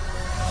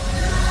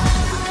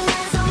 All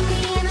eyes on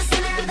me in the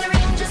center of the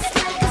ring, just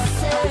like a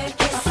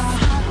circus. When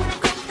I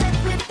grip that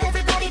whip,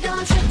 everybody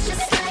don't trip,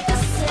 just like a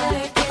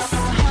circus.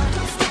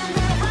 Don't stand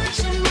there,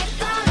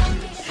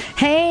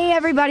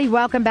 everybody.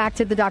 Welcome back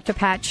to the Dr.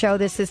 Pat Show.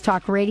 This is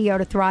Talk Radio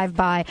to Thrive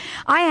By.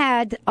 I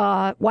had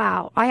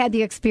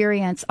the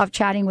experience of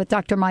chatting with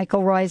Dr.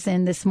 Michael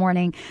Roizen this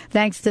morning,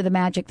 thanks to the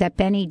magic that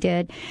Benny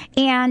did.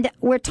 And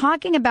we're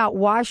talking about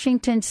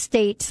Washington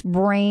State's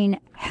brain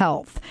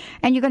health.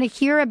 And you're going to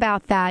hear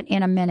about that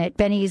in a minute.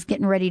 Benny is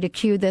getting ready to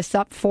cue this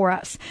up for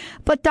us.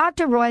 But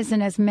Dr.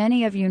 Roizen, as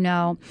many of you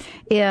know,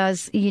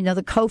 is,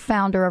 the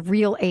co-founder of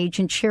Real Age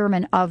and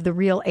chairman of the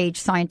Real Age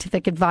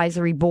Scientific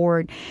Advisory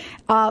Board.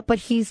 But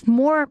he's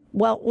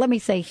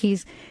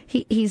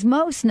he's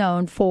most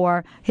known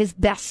for his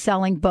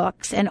best-selling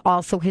books and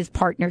also his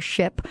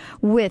partnership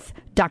with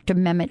Dr.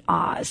 Mehmet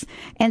Oz.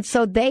 And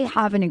so they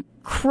have an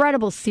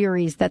incredible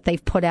series that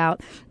they've put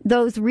out,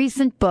 those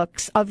recent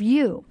books of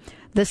You,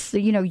 the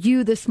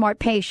Smart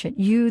Patient,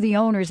 You, the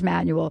Owner's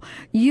Manual,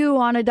 You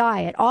on a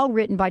Diet, all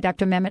written by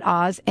Dr. Mehmet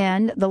Oz,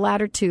 and the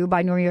latter two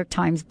by New York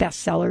Times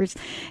bestsellers.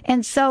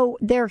 And so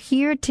they're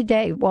here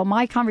today. Well,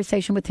 my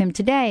conversation with him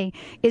today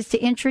is to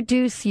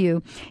introduce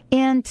you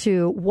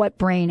into what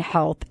brain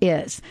health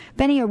is.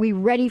 Benny, are we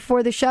ready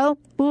for the show?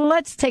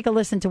 Let's take a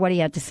listen to what he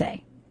had to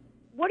say.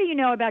 What do you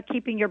know about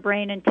keeping your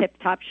brain in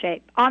tip-top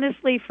shape?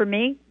 Honestly, for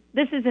me,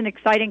 this is an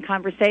exciting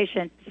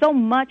conversation. So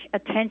much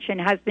attention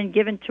has been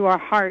given to our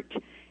heart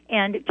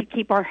and to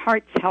keep our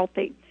hearts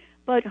healthy.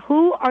 But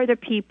who are the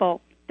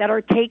people that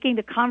are taking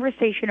the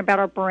conversation about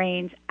our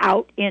brains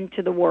out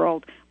into the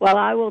world? Well,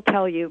 I will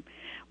tell you,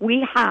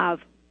 we have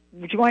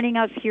joining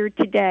us here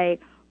today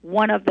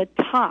one of the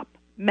top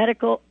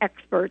medical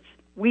experts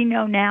we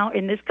know now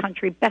in this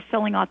country,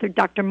 best-selling author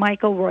Dr.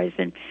 Michael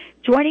Roizen,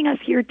 joining us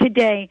here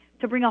today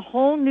to bring a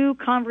whole new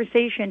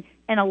conversation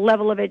and a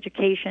level of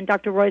education.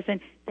 Dr.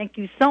 Roizen, thank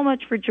you so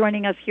much for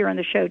joining us here on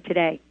the show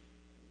today.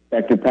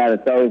 Dr. Pat,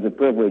 it's always a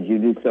privilege. You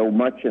do so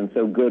much and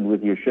so good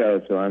with your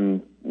show, so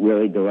I'm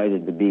really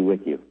delighted to be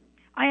with you.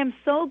 I am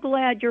so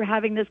glad you're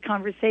having this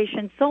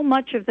conversation. So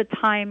much of the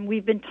time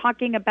we've been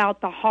talking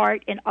about the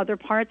heart and other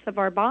parts of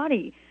our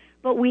body,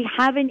 but we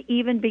haven't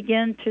even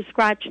begun to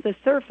scratch the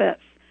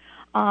surface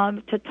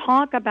to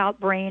talk about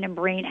brain and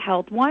brain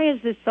health. Why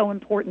is this so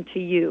important to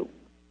you?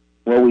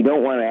 Well, we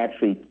don't want to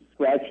actually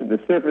scratch the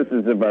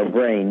surfaces of our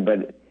brain,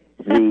 but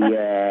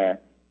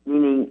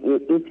meaning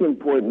it's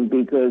important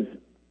because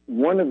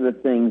one of the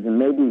things, and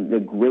maybe the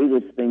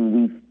greatest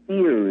thing we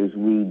fear as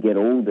we get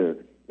older,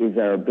 is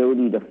our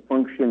ability to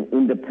function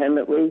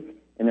independently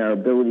and our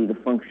ability to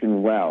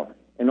function well.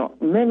 And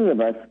many of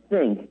us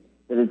think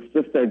that it's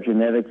just our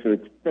genetics or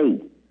it's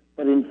fate.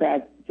 But in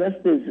fact,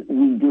 just as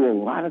we do a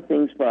lot of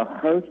things for our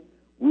heart,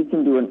 we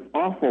can do an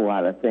awful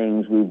lot of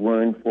things we've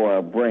learned for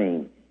our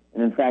brain.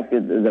 And in fact,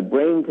 the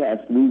brain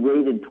test, we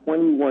rated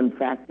 21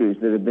 factors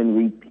that have been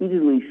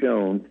repeatedly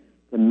shown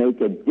to make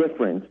a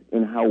difference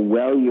in how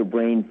well your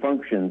brain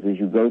functions as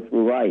you go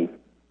through life,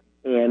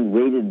 and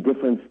rated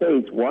different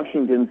states.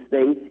 Washington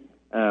State,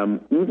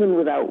 even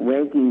without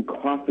ranking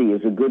coffee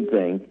as a good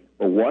thing,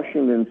 but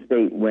Washington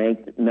State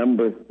ranked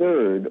number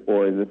 3rd,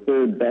 or the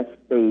 3rd best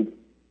state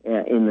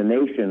in the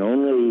nation.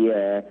 Only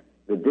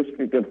the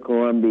District of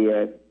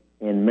Columbia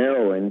and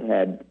Maryland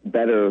had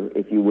better,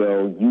 if you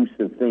will, use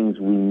of things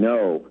we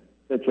know,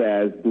 such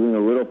as doing a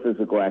little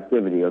physical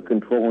activity or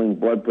controlling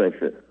blood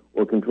pressure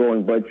or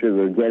controlling blood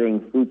sugar,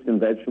 getting fruits and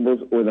vegetables,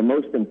 or the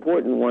most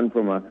important one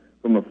from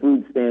a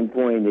food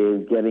standpoint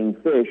is getting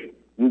fish.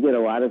 You get a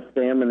lot of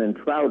salmon and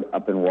trout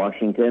up in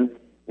Washington,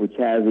 which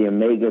has the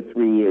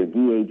omega-3 or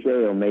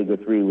DHA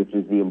omega-3, which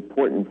is the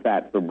important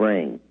fat for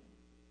brain.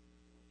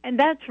 And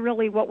that's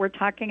really what we're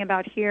talking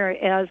about here,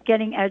 is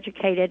getting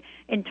educated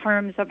in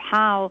terms of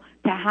how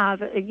to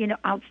have,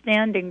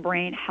 outstanding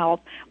brain health.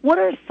 What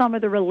are some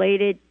of the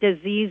related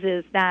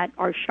diseases that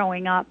are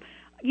showing up,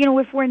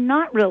 if we're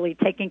not really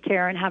taking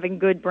care and having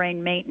good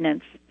brain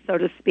maintenance, so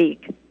to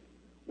speak?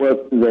 Well,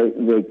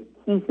 the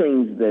key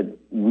things that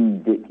we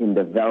can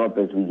develop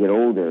as we get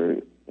older,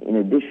 in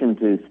addition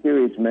to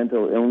serious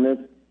mental illness,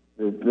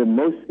 the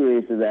most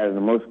serious of that and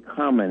the most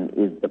common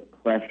is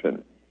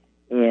depression.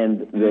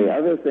 And the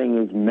other thing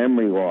is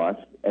memory loss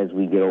as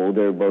we get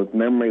older, both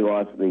memory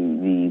loss,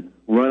 the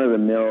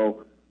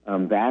run-of-the-mill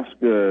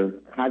vascular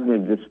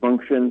cognitive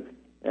dysfunction,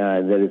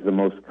 that is the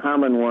most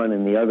common one,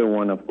 and the other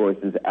one, of course,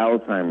 is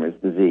Alzheimer's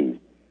disease.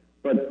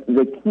 But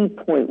the key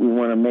point we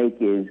want to make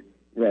is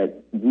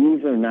that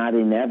these are not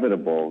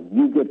inevitable.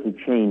 You get to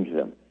change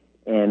them.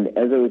 And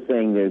as I was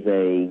saying, there's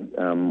a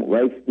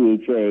Life's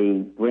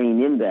DHA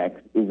Brain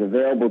Index is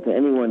available to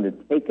anyone to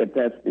take a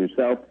test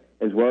yourself,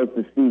 as well as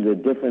to see the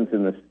difference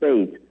in the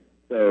states.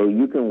 So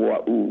you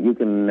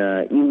can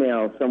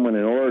email someone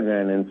in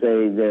Oregon and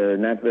say they're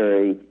not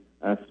very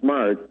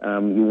smart.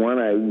 You want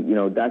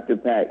to, Dr.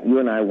 Pat, you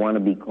and I want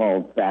to be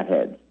called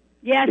fatheads.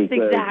 Yes,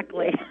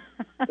 exactly.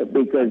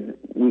 Because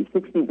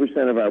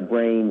 60% of our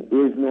brain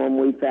is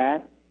normally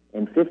fat,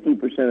 and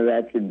 50% of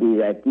that should be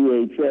that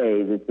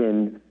DHA that's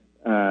in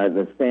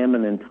the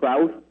salmon and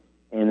trout,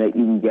 and that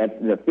you can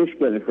get, the fish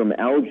get it from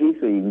algae,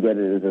 so you can get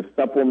it as a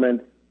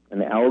supplement, an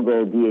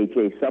algal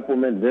DHA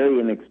supplement, very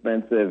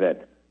inexpensive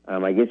at,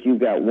 I guess you've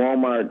got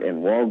Walmart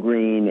and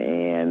Walgreens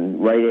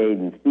and Rite Aid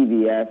and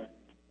CVS,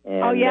 And,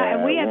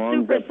 and we have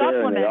Long's super up there, and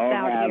supplements they all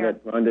out have here.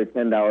 it for under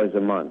 $10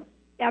 a month.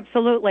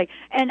 Absolutely.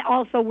 And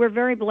also, we're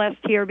very blessed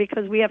here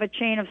because we have a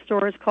chain of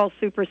stores called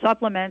Super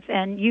Supplements,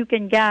 and you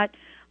can get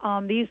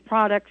these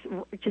products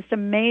just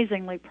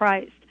amazingly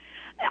priced.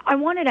 I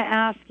wanted to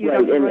ask you, right,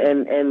 Dr.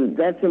 and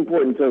that's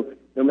important. So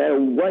no matter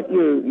what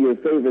your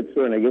favorite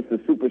store, and I guess the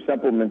Super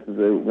Supplements is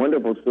a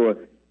wonderful store,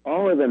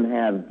 all of them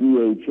have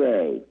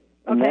DHA.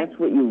 And that's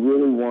what you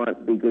really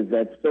want because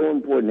that's so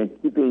important in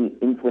keeping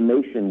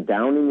inflammation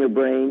down in your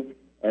brain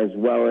as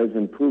well as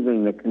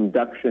improving the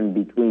conduction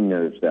between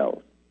nerve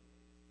cells.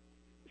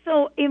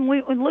 So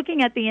when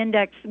looking at the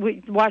index,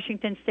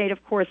 Washington State,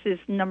 of course, is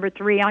number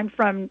 3. I'm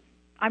from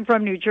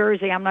New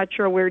Jersey. I'm not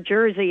sure where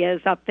Jersey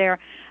is up there.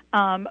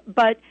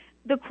 But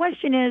the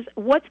question is,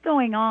 what's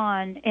going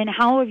on and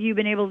how have you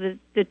been able to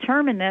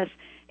determine this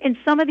in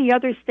some of the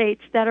other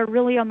states that are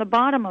really on the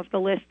bottom of the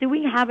list? Do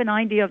we have an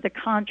idea of the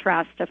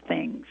contrast of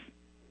things?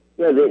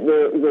 Yeah,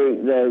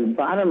 the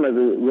bottom of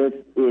the list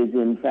is,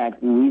 in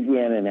fact,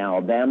 Louisiana and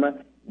Alabama.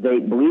 They,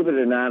 believe it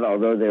or not,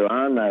 although they're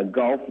on the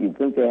Gulf, you'd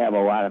think they have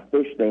a lot of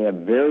fish. They have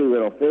very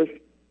little fish.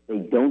 They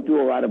don't do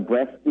a lot of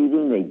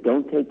breastfeeding. They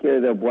don't take care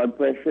of their blood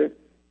pressure.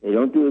 They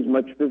don't do as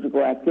much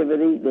physical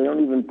activity. They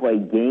don't even play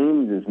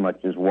games as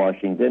much as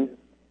Washington.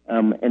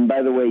 And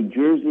by the way,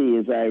 Jersey,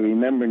 as I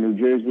remember New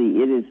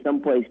Jersey, it is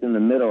someplace in the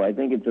middle. I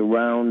think it's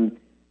around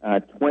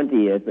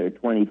 20th or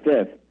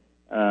 25th.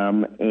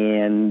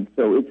 And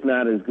so it's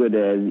not as good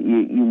as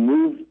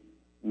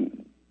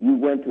you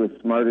went to a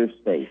smarter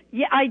state.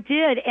 Yeah, I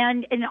did.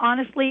 And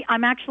honestly,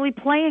 I'm actually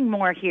playing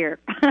more here.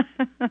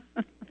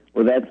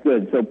 Well, that's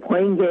good. So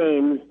playing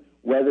games,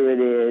 whether it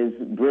is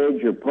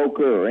bridge or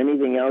poker or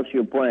anything else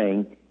you're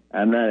playing,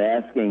 I'm not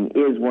asking,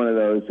 is one of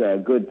those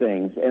good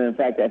things. And in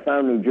fact, I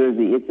found New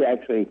Jersey, it's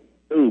actually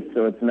 8th,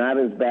 so it's not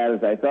as bad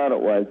as I thought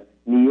it was.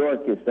 New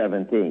York is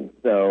 17th.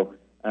 So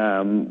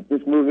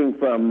just moving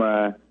from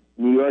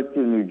New York to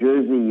New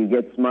Jersey, you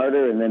get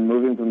smarter, and then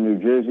moving from New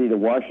Jersey to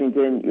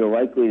Washington, you're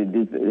likely to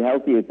do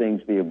healthier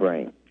things for your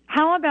brain.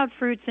 How about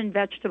fruits and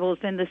vegetables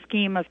in the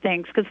scheme of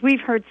things? Because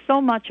we've heard so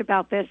much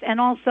about this, and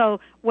also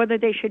whether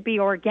they should be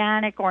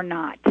organic or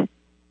not. You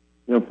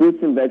know,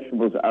 fruits and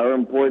vegetables are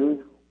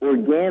important.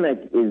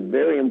 Organic is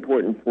very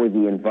important for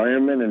the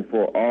environment and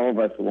for all of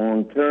us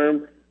long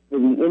term. For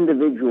the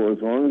individual,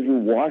 as long as you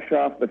wash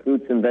off the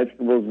fruits and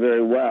vegetables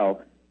very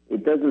well,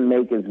 it doesn't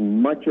make as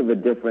much of a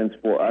difference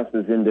for us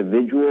as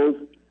individuals,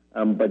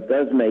 but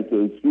does make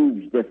a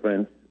huge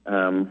difference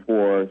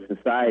for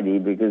society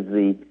because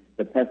the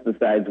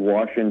pesticides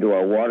wash into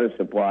our water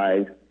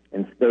supplies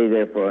and stay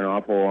there for an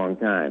awful long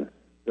time.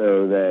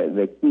 So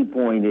the key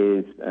point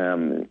is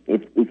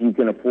if you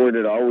can afford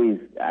it, always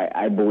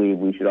I believe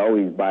we should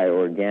always buy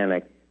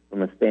organic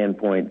from a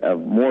standpoint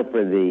of more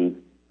for the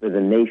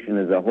nation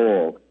as a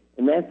whole.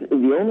 And that's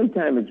the only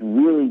time it's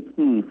really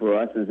key for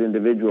us as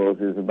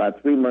individuals is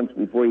about 3 months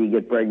before you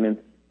get pregnant,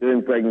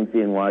 during pregnancy,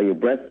 and while you're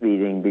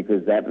breastfeeding,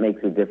 because that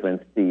makes a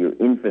difference to your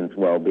infant's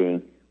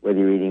well-being, whether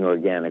you're eating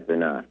organic or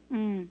not.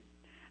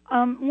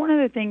 One of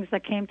the things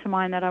that came to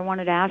mind that I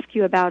wanted to ask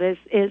you about is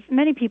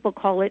many people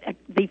call it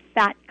the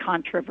fat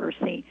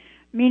controversy,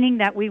 meaning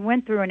that we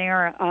went through an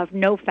era of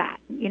no fat,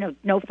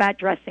 no fat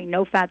dressing,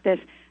 no fat this.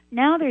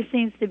 Now there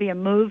seems to be a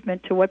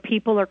movement to what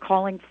people are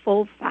calling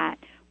full fat.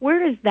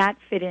 Where does that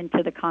fit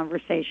into the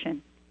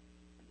conversation?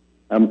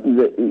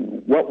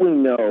 What we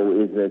know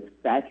is that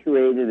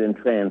saturated and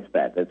trans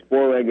fat, that's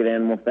four-legged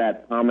animal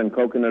fat, palm and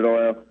coconut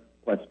oil,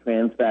 plus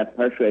trans fat,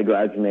 partially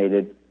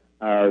hydrogenated,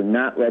 are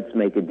not let's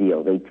make a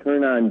deal. They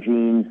turn on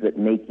genes that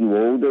make you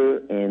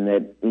older and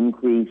that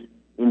increase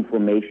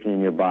inflammation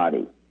in your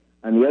body.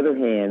 On the other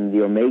hand,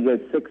 the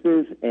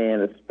omega-6s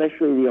and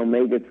especially the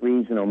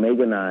omega-3s and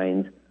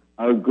omega-9s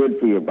are good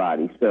for your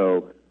body.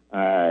 So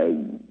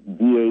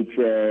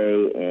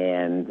DHA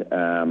and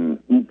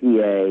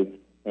EPA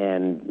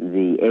and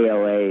the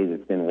ALA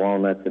that's in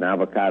walnuts and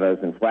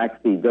avocados and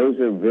flaxseed, those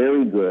are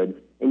very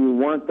good, and you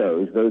want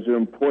those. Those are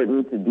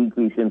important to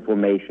decrease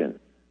inflammation.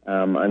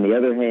 On the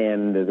other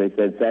hand, as I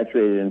said,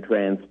 saturated and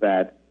trans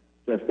fat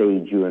just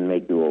age you and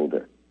make you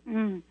older.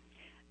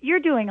 You're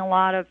doing a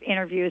lot of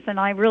interviews, and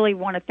I really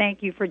want to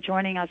thank you for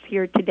joining us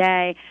here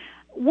today.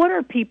 What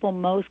are people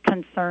most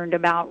concerned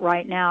about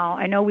right now?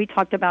 I know we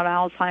talked about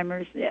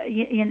Alzheimer's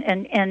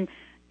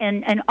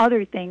and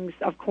other things,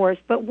 of course,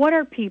 but what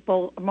are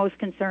people most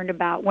concerned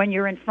about when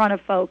you're in front of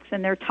folks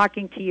and they're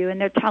talking to you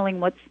and they're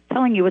telling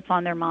you what's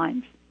on their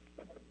minds?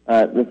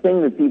 The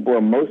thing that people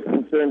are most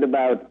concerned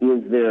about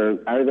is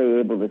are they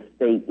able to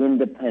stay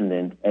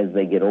independent as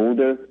they get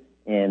older?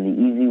 And the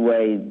easy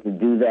way to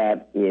do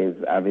that is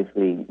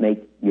obviously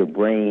make your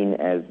brain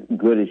as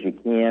good as you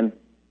can,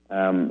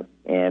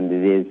 and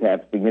it is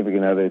have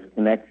significant others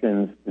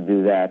connections to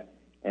do that.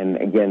 And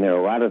again, there are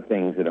a lot of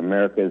things at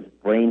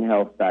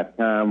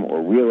americasbrainhealth.com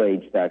or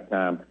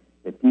realage.com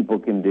that people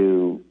can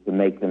do to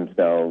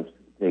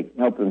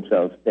help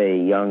themselves stay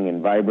young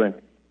and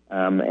vibrant.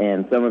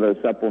 And some of those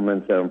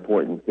supplements are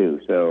important too.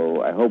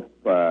 So I hope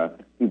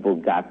people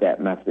got that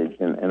message,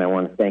 and I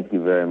want to thank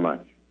you very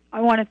much. I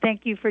want to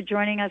thank you for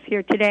joining us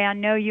here today. I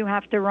know you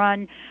have to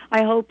run.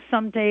 I hope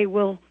someday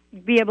we'll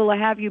be able to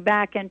have you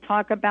back and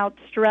talk about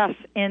stress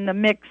in the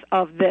mix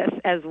of this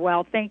as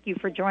well. Thank you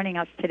for joining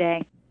us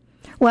today.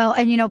 Well,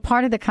 and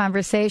part of the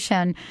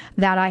conversation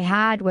that I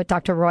had with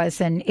Dr.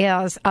 Roizen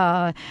is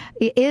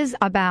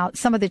about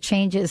some of the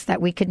changes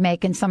that we could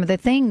make and some of the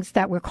things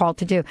that we're called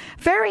to do.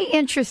 Very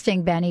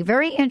interesting, Benny.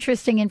 Very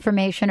interesting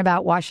information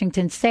about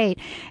Washington State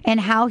and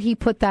how he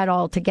put that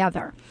all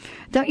together.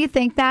 Don't you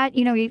think that?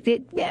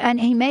 And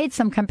he made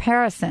some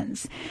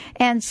comparisons.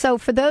 And so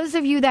for those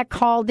of you that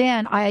called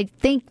in, I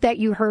think that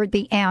you heard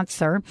the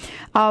answer.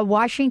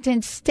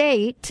 Washington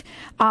State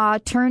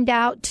turned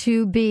out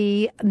to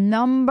be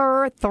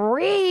number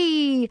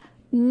three.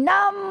 And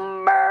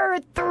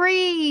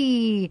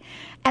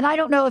I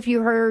don't know if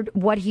you heard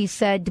what he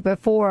said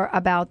before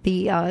about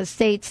the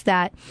states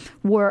that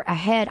were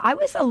ahead. I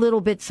was a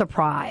little bit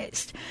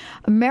surprised.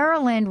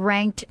 Maryland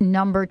ranked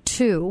number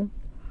 2.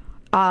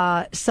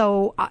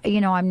 So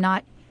I'm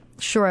not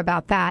sure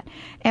about that.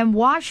 And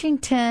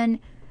Washington,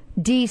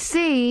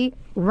 D.C.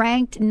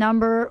 ranked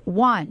number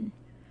 1.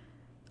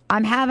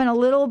 I'm having a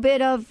little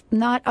bit of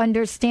not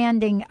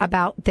understanding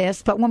about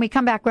this, but when we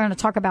come back, we're going to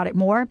talk about it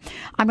more.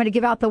 I'm going to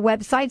give out the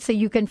website so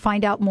you can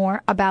find out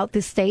more about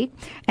the state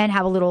and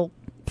have a little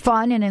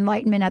fun and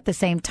enlightenment at the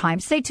same time.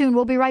 Stay tuned.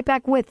 We'll be right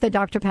back with the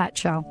Dr. Pat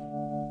Show.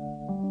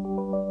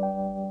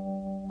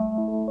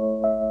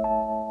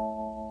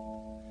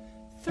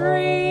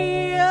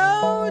 3,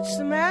 oh, it's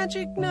the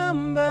magic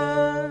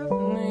number.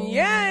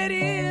 Yeah, it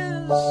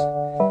is.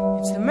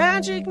 It's the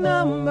magic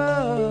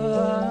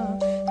number.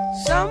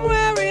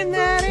 Somewhere in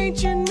that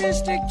ancient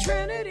mystic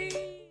trinity.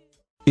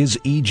 Is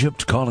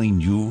Egypt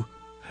calling you?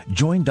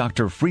 Join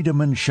Dr.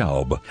 Friedemann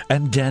Schaub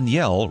and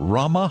Danielle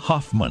Rama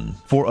Hoffman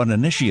for an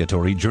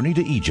initiatory journey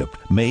to Egypt,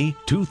 May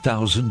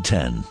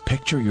 2010.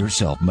 Picture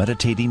yourself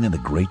meditating in the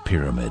Great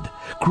Pyramid,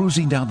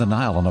 cruising down the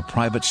Nile on a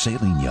private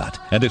sailing yacht,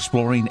 and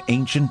exploring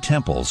ancient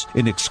temples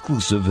in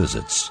exclusive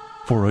visits.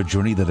 For a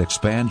journey that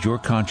expands your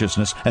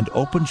consciousness and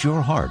opens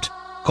your heart,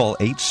 call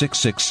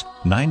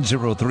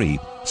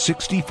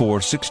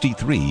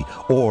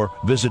 866-903-6463 or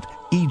visit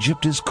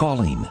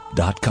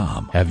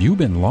EgyptIsCalling.com. Have you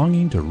been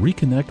longing to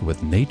reconnect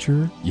with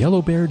nature?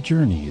 Yellow Bear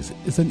Journeys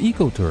is an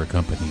eco-tour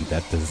company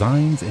that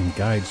designs and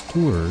guides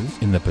tours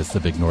in the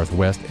Pacific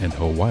Northwest and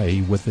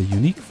Hawaii with a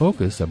unique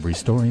focus of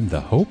restoring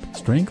the hope,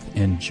 strength,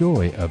 and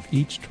joy of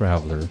each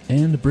traveler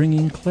and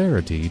bringing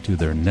clarity to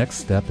their next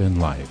step in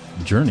life.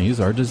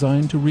 Journeys are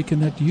designed to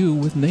reconnect you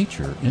with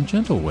nature in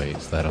gentle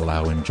ways that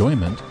allow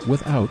enjoyment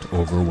without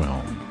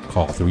overwhelm.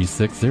 Call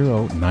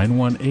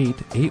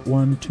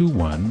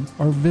 360-918-8121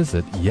 or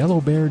visit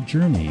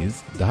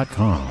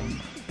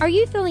yellowbearjourneys.com. Are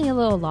you feeling a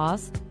little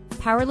lost?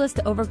 Powerless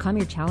to overcome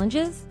your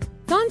challenges?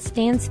 Dawn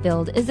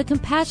Stansfield is a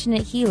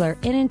compassionate healer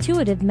and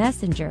intuitive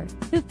messenger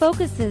who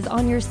focuses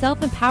on your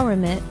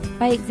self-empowerment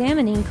by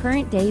examining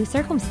current-day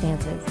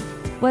circumstances,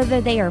 whether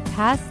they are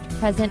past,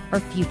 present, or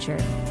future.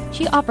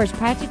 She offers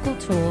practical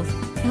tools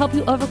to help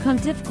you overcome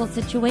difficult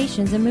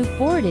situations and move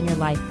forward in your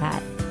life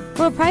path.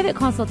 For a private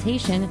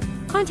consultation,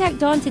 contact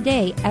Dawn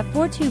today at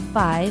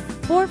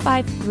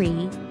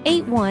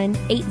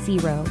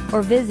 425-453-8180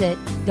 or visit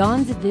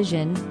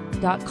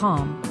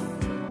dawnsvision.com.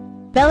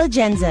 Bella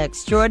Genza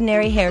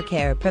Extraordinary Hair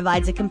Care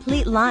provides a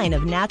complete line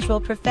of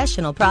natural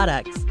professional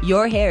products.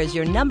 Your hair is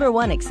your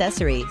 #1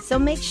 accessory, so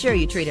make sure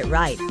you treat it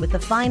right with the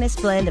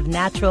finest blend of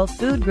natural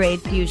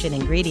food-grade fusion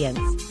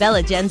ingredients.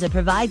 Bella Genza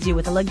provides you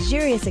with a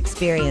luxurious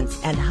experience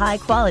and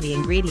high-quality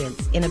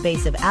ingredients in a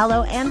base of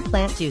aloe and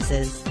plant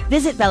juices.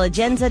 Visit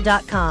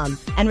bellagenza.com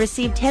and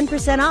receive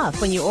 10%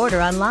 off when you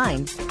order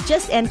online.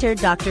 Just enter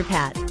Dr.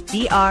 Pat,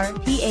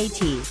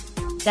 D-R-P-A-T.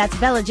 That's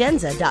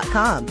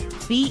bellagenza.com.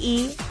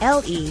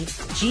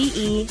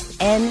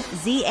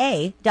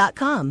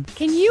 BELLEGENZA.com.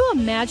 Can you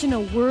imagine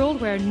a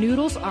world where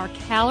noodles are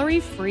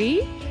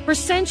calorie-free? For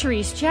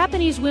centuries,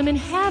 Japanese women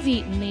have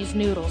eaten these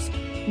noodles.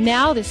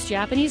 Now this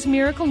Japanese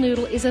miracle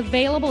noodle is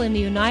available in the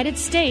United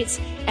States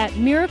at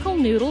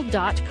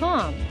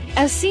miraclenoodle.com.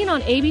 As seen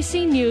on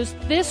ABC News,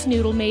 this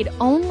noodle made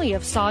only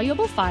of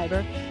soluble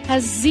fiber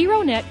has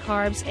 0 net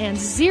carbs and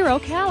 0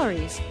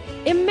 calories.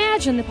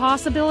 Imagine the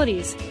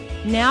possibilities.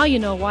 Now you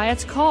know why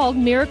it's called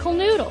Miracle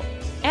Noodle.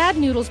 Add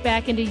noodles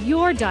back into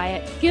your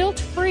diet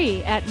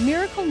guilt-free at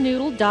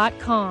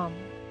miraclenoodle.com.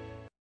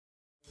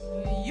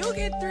 You'll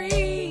get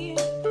 3.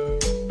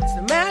 It's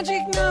the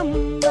magic number.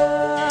 In the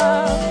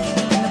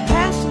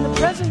past and the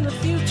present and the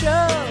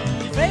future.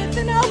 Faith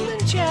and hope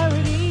and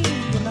charity.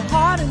 In the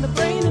heart and the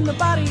brain and the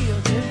body. You'll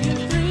give you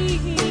 3.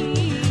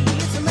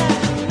 It's the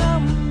magic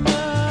number.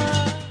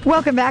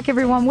 Welcome back,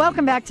 everyone.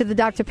 Welcome back to the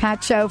Dr.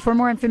 Pat Show. For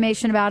more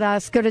information about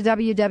us, go to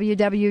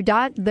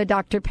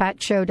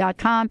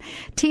www.thedrpatshow.com,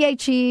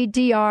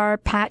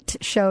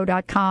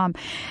 THEDRPatShow.com.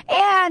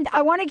 And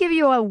I want to give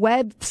you a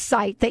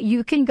website that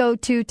you can go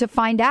to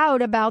find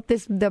out about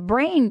the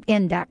brain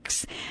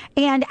index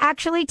and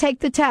actually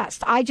take the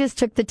test. I just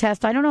took the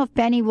test. I don't know if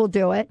Benny will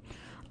do it.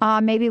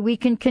 Maybe we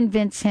can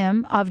convince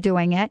him of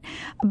doing it.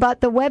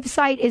 But the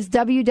website is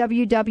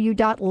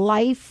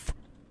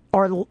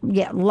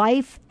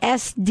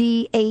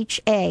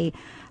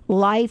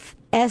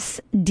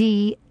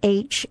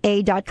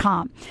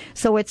lifesdha.com.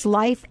 So it's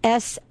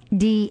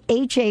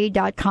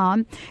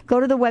lifesdha.com. Go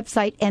to the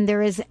website, and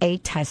there is a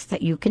test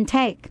that you can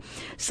take.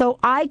 So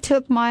I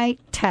took my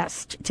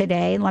test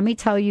today. Let me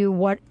tell you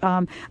what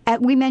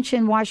we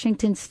mentioned.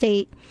 Washington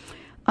State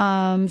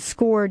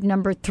scored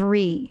number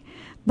 3,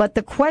 but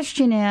the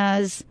question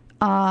is,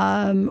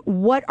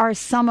 what are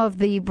some of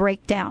the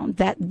breakdown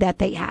that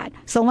they had?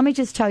 So let me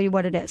just tell you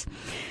what it is.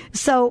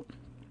 So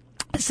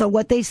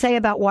what they say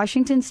about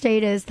Washington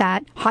State is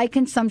that high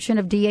consumption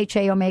of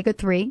DHA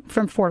omega-3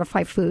 from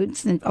fortified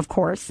foods, and of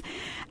course,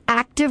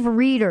 active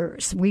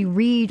readers, we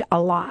read a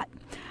lot,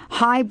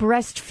 high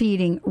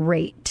breastfeeding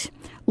rate,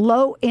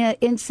 low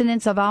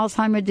incidence of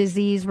Alzheimer's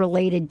disease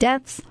related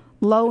deaths,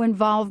 low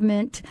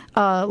involvement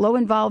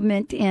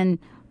in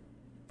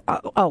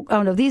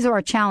no, these are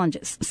our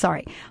challenges.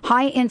 Sorry.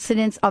 High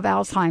incidence of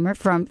Alzheimer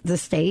from the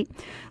state,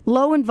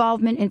 low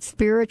involvement in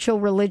spiritual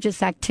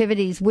religious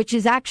activities, which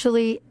is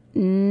actually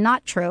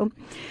not true,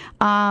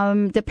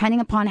 depending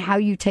upon how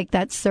you take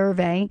that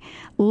survey,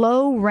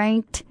 low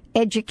ranked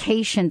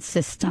education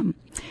system.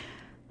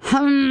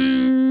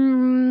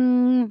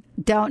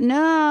 Don't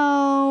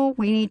know.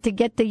 We need to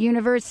get the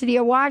University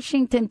of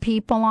Washington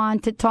people on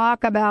to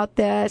talk about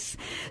this.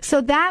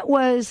 So that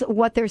was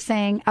what they're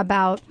saying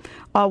about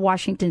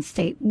Washington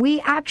State.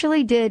 We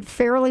actually did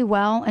fairly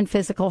well in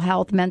physical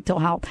health, mental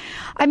health.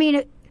 I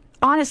mean,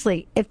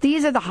 honestly, if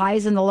these are the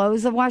highs and the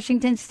lows of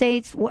Washington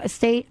State,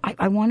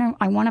 I want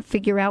to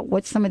figure out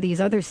what some of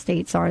these other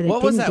states are.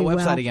 What was that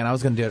website again? I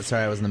was going to do it.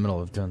 Sorry, I was in the middle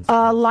of doing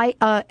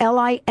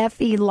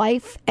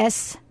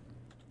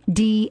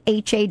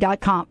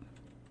LIFE.com.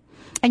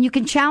 And you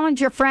can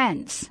challenge your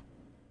friends.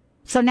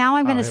 So now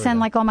I'm going to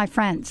send all my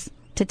friends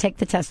to take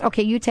the test.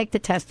 Okay, you take the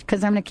test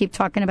because I'm going to keep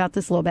talking about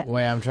this a little bit.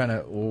 Wait,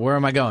 where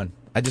am I going?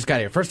 I just got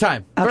here. First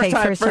time. Okay,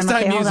 first time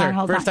okay, user.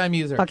 Hold on. First time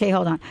user. Okay,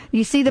 hold on.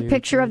 You see the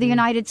picture of the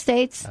United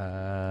States?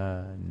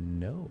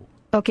 No.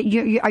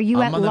 Okay, are you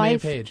I'm at on the main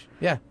Life? page.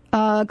 Yeah.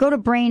 Go to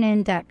Brain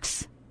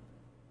Index.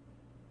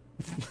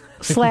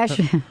 /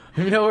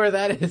 You know where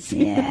that is?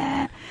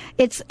 Yeah.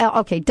 It's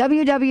okay.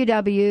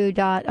 www.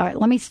 All right,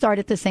 let me start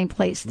at the same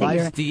place.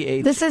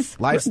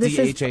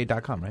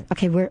 Lifesdha.com, right?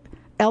 Okay, we're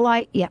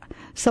yeah.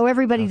 So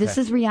everybody, This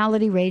is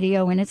reality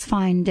radio, and it's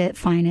fine at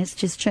finest.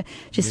 Just check.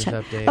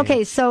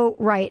 Okay, so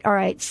right, all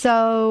right.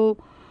 So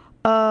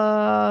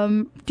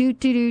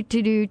do.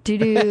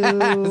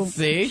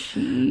 See?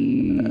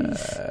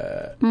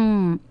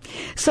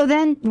 So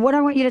then, what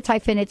I want you to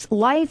type in, it's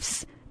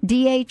Life's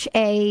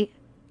DHA.com,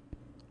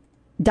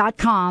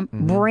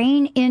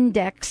 Brain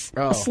Index /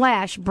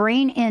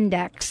 Brain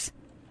Index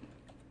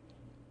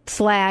 /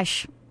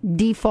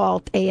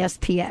 default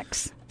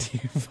ASPX.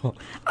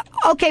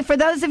 Okay, for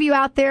those of you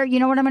out there,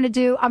 you know what I'm going to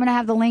do? I'm going to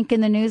have the link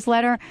in the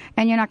newsletter,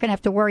 and you're not going to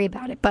have to worry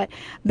about it. But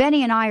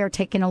Benny and I are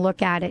taking a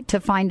look at it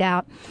to find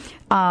out.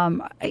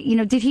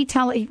 Did he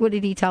tell? What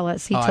did he tell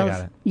us? I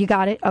got it. You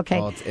got it? Okay.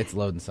 Well, it's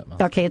loading something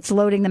else. Okay, it's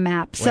loading the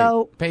map. Wait,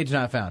 so page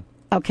not found.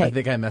 Okay. I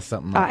think I messed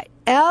something up. All right.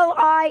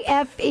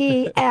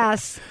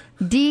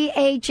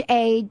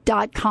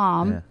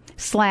 LIFESDHA.com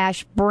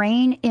 /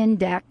 Brain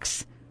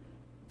Index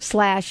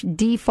 /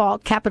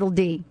 default capital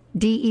D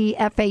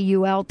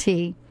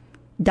DEFAULT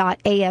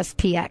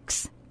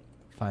 .ASPX.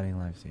 Finding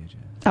Life's DHA.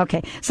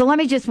 Okay, so let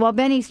me just,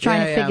 Benny's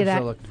trying to figure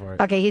that. I'm still looking for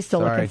it. Okay, he's still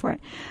looking for it.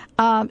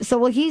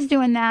 So he's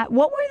doing that.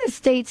 What were the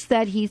states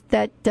that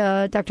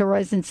Dr.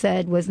 Roizen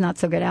said was not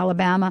so good?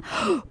 Alabama.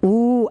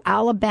 Ooh,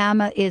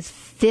 Alabama is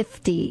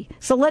 50.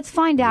 So let's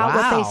find out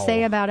what they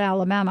say about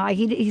Alabama.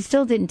 He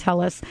still didn't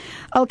tell us.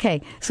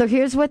 Okay, so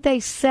here's what they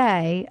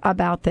say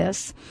about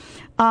this.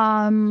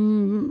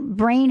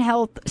 Brain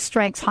health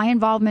strengths, high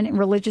involvement in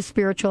religious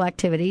spiritual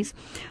activities,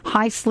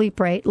 high sleep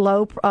rate,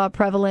 low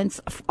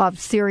prevalence of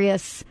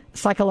serious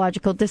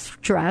psychological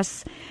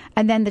distress.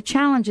 And then the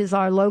challenges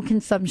are low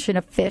consumption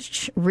of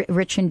fish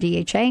rich in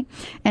DHA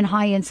and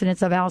high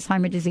incidence of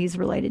Alzheimer's disease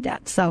related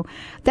deaths. So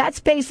that's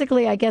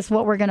basically, I guess,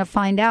 what we're going to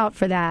find out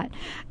for that.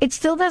 It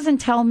still doesn't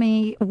tell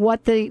me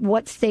what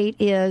state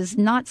is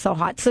not so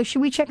hot. So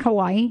should we check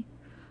Hawaii?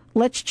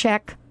 Let's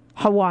check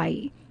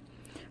Hawaii.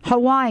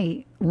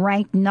 Hawaii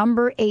ranked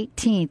number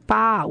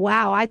 18th.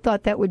 Wow, I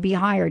thought that would be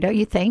higher, don't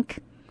you think?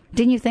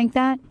 Didn't you think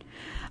that?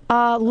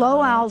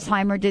 Low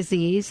Alzheimer's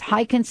disease,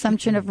 high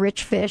consumption of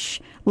rich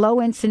fish,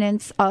 low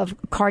incidence of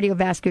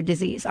cardiovascular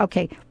disease.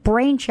 Okay,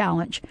 brain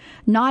challenge,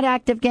 not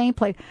active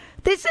gameplay.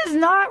 This is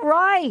not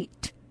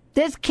right.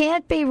 This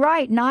can't be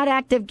right. Not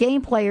active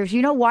game players.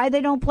 You know why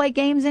they don't play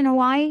games in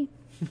Hawaii?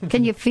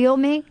 Can you feel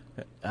me?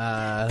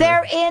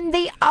 They're in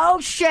the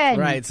ocean.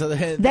 Right, so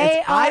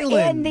they are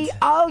island. in the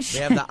ocean.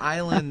 They have the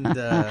island.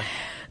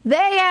 They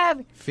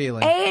have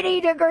Feeling.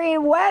 80-degree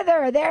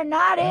weather. They're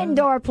not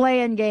indoor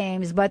playing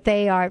games, but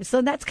they are.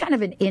 So that's kind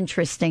of an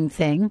interesting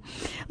thing.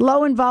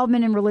 Low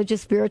involvement in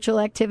religious, spiritual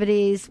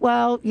activities.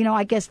 Well,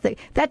 I guess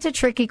that's a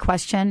tricky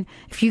question.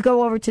 If you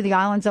go over to the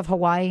islands of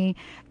Hawaii,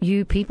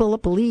 you people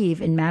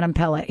believe in Madame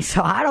Pele.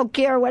 So I don't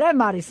care what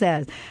anybody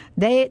says.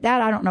 I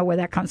don't know where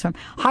that comes from.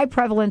 High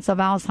prevalence of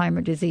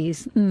Alzheimer's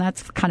disease.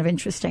 That's kind of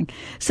interesting.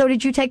 So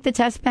did you take the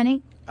test,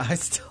 Penny? I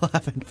still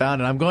haven't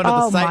found it. I'm going to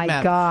the site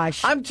map. Oh, my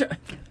gosh.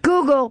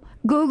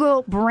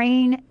 Google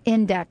brain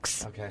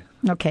index.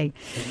 Okay.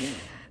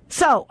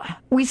 So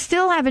we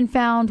still haven't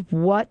found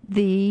what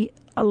the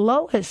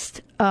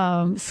lowest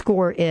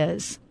score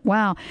is.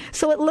 Wow.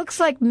 So it looks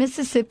like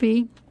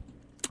Mississippi,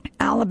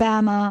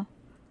 Alabama,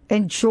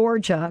 and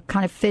Georgia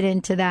kind of fit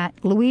into that.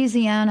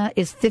 Louisiana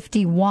is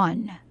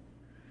 51.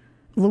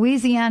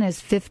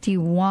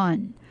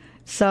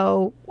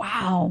 So,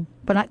 wow.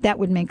 But that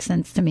would make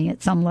sense to me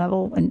at some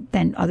level, and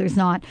then others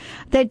not.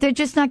 They're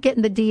just not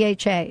getting the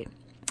DHA.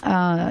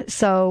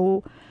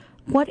 So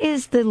what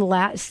is the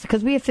last?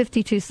 Because we have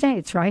 52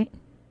 states, right?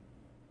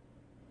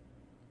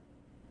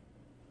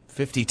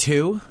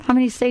 52? How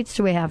many states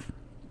do we have?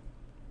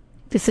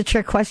 This is a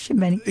trick question,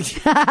 Benny.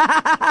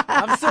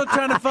 I'm still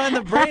trying to find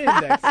the brain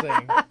index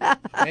thing.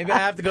 Maybe I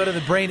have to go to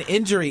the brain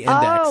injury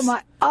index.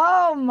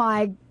 Oh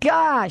my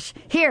gosh.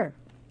 Here,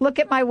 look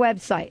at my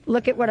website.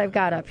 Look at what I've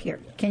got up here.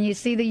 Can you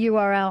see the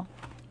URL?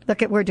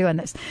 Look at, we're doing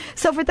this.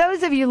 So for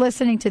those of you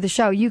listening to the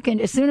show, you can,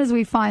 as soon as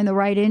we find the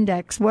right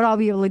index, what I'll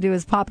be able to do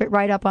is pop it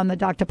right up on the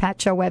Dr.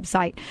 Pat Show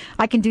website.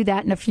 I can do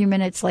that in a few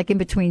minutes, like in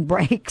between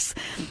breaks,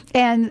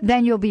 and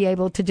then you'll be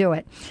able to do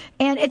it.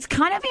 And it's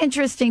kind of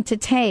interesting to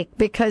take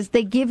because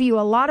they give you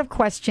a lot of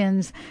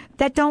questions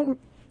that they're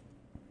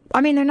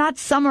not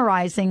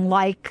summarizing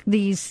like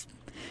these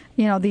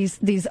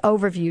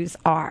overviews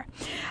are.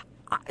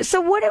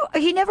 So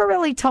he never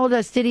really told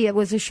us, did he? It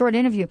was a short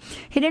interview.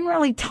 He didn't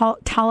really tell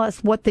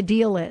us what the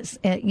deal is,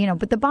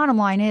 but the bottom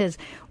line is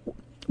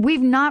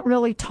we've not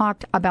really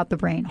talked about the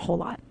brain a whole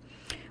lot.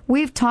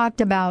 We've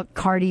talked about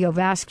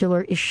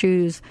cardiovascular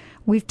issues.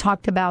 We've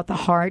talked about the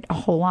heart a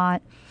whole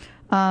lot.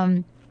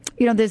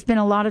 There's been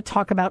a lot of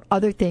talk about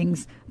other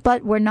things,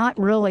 but we're not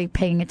really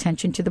paying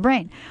attention to the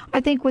brain. I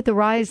think with the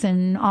rise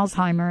in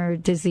Alzheimer's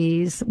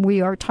disease,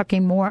 we are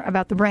talking more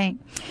about the brain.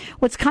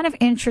 What's kind of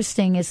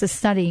interesting is a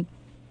study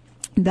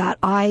that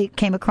I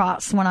came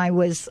across when I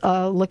was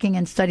looking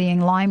and studying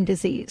Lyme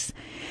disease.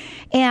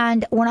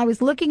 And when I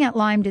was looking at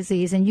Lyme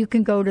disease, and you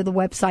can go to the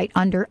website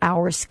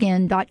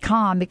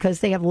underourskin.com because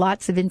they have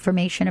lots of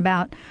information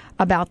about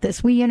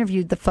this. We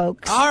interviewed the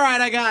folks. All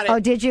right, I got it. Oh,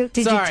 did you?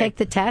 Did Sorry. you take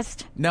the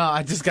test? No,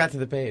 I just got to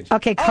the page.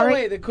 Okay,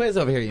 wait, the quiz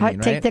over here, you mean,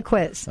 right? Take the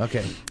quiz.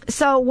 Okay.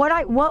 So what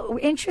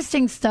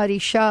interesting study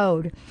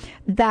showed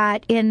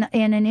that in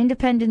an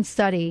independent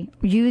study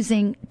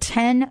using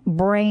 10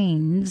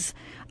 brains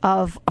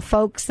of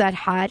folks that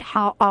had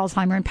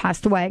Alzheimer's and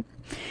passed away,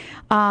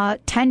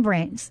 10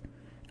 brains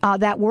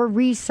that were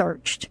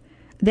researched.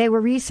 They were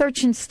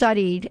researched and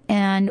studied,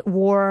 and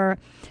the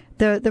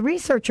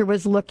researcher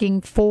was looking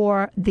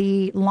for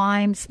the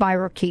Lyme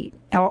spirochete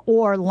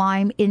or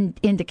Lyme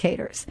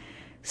indicators.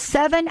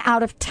 7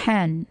 out of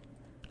 10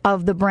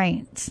 of the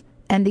brains,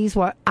 and these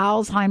were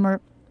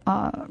Alzheimer,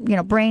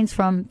 brains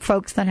from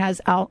folks that had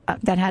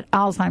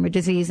Alzheimer's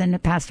disease and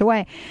had passed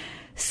away.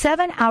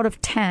 7 out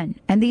of 10,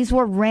 and these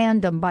were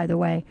random, by the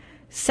way.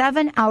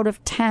 7 out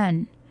of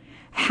 10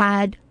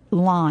 had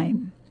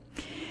Lyme.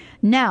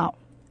 Now,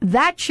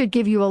 that should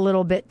give you a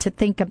little bit to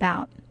think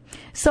about.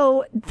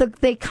 So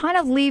they kind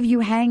of leave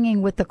you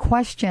hanging with the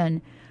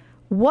question,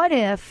 what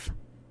if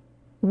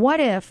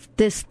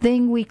this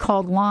thing we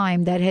called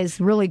Lyme that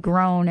has really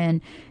grown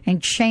and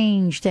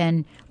changed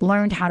and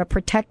learned how to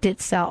protect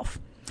itself,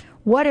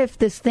 what if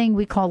this thing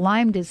we call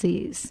Lyme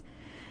disease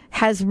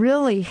has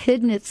really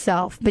hidden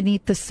itself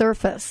beneath the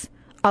surface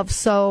of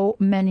so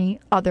many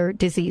other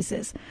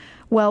diseases?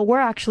 Well, we're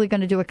actually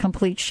going to do a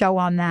complete show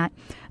on that.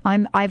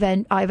 I've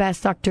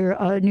asked Dr.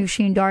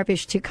 Nusheen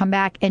Darvish to come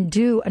back and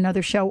do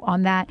another show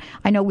on that.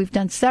 I know we've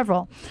done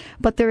several,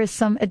 but there is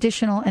some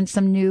additional and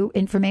some new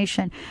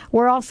information.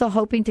 We're also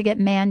hoping to get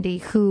Mandy,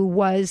 who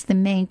was the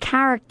main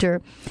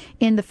character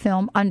in the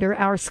film Under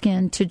Our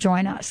Skin, to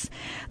join us.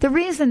 The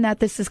reason that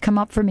this has come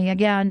up for me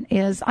again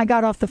is I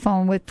got off the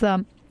phone with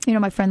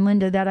my friend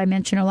Linda that I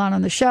mention a lot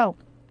on the show,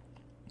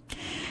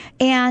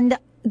 and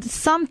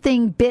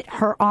something bit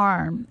her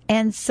arm.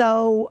 And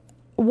so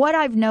what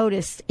I've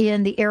noticed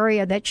in the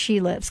area that she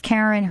lives,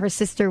 Karen, her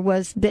sister,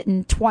 was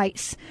bitten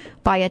twice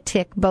by a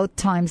tick, both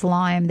times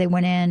Lyme. They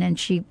went in and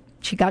she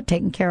got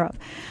taken care of.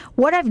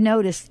 What I've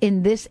noticed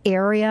in this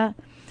area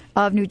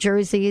of New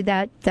Jersey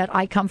that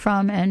I come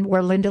from and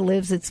where Linda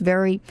lives, it's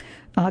very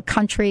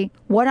country.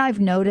 What I've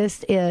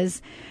noticed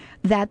is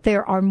that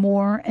there are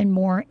more and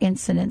more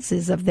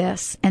incidences of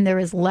this, and there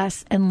is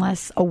less and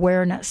less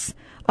awareness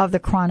of the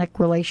chronic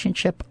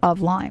relationship of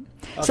Lyme.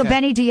 Okay. So,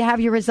 Benny, do you have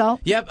your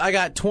result? Yep, I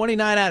got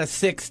 29 out of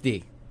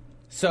 60.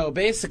 So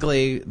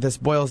basically, this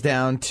boils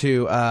down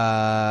to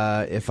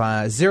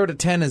 0 to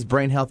 10 is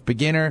brain health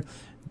beginner,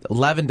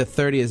 11 to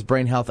 30 is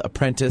Brain Health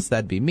Apprentice.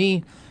 That'd be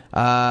me.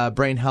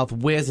 Brain Health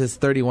Whiz is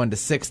 31 to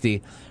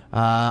 60.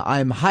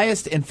 I'm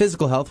highest in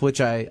physical health, which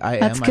I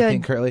am, good. I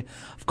think, currently.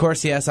 Of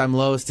course, yes, I'm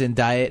lowest in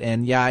diet,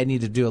 and yeah, I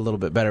need to do a little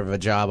bit better of a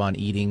job on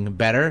eating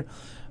better.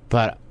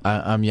 But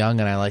I'm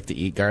young and I like to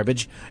eat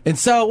garbage. And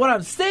so what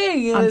I'm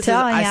saying is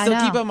I still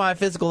keep up my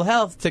physical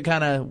health to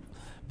kind of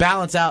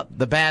balance out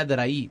the bad that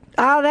I eat.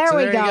 Oh, there so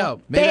we there go. You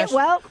go. Maybe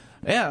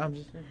Yeah.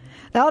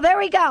 Oh, there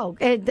we go.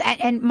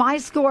 And my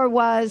score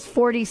was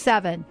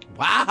 47.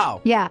 Wow.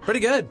 Yeah. Pretty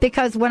good.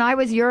 Because when I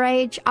was your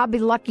age, I'll be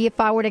lucky if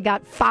I would have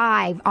got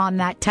 5 on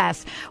that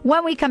test.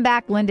 When we come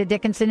back, Linda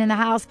Dickinson in the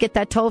house. Get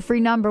that toll-free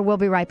number. We'll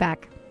be right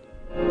back.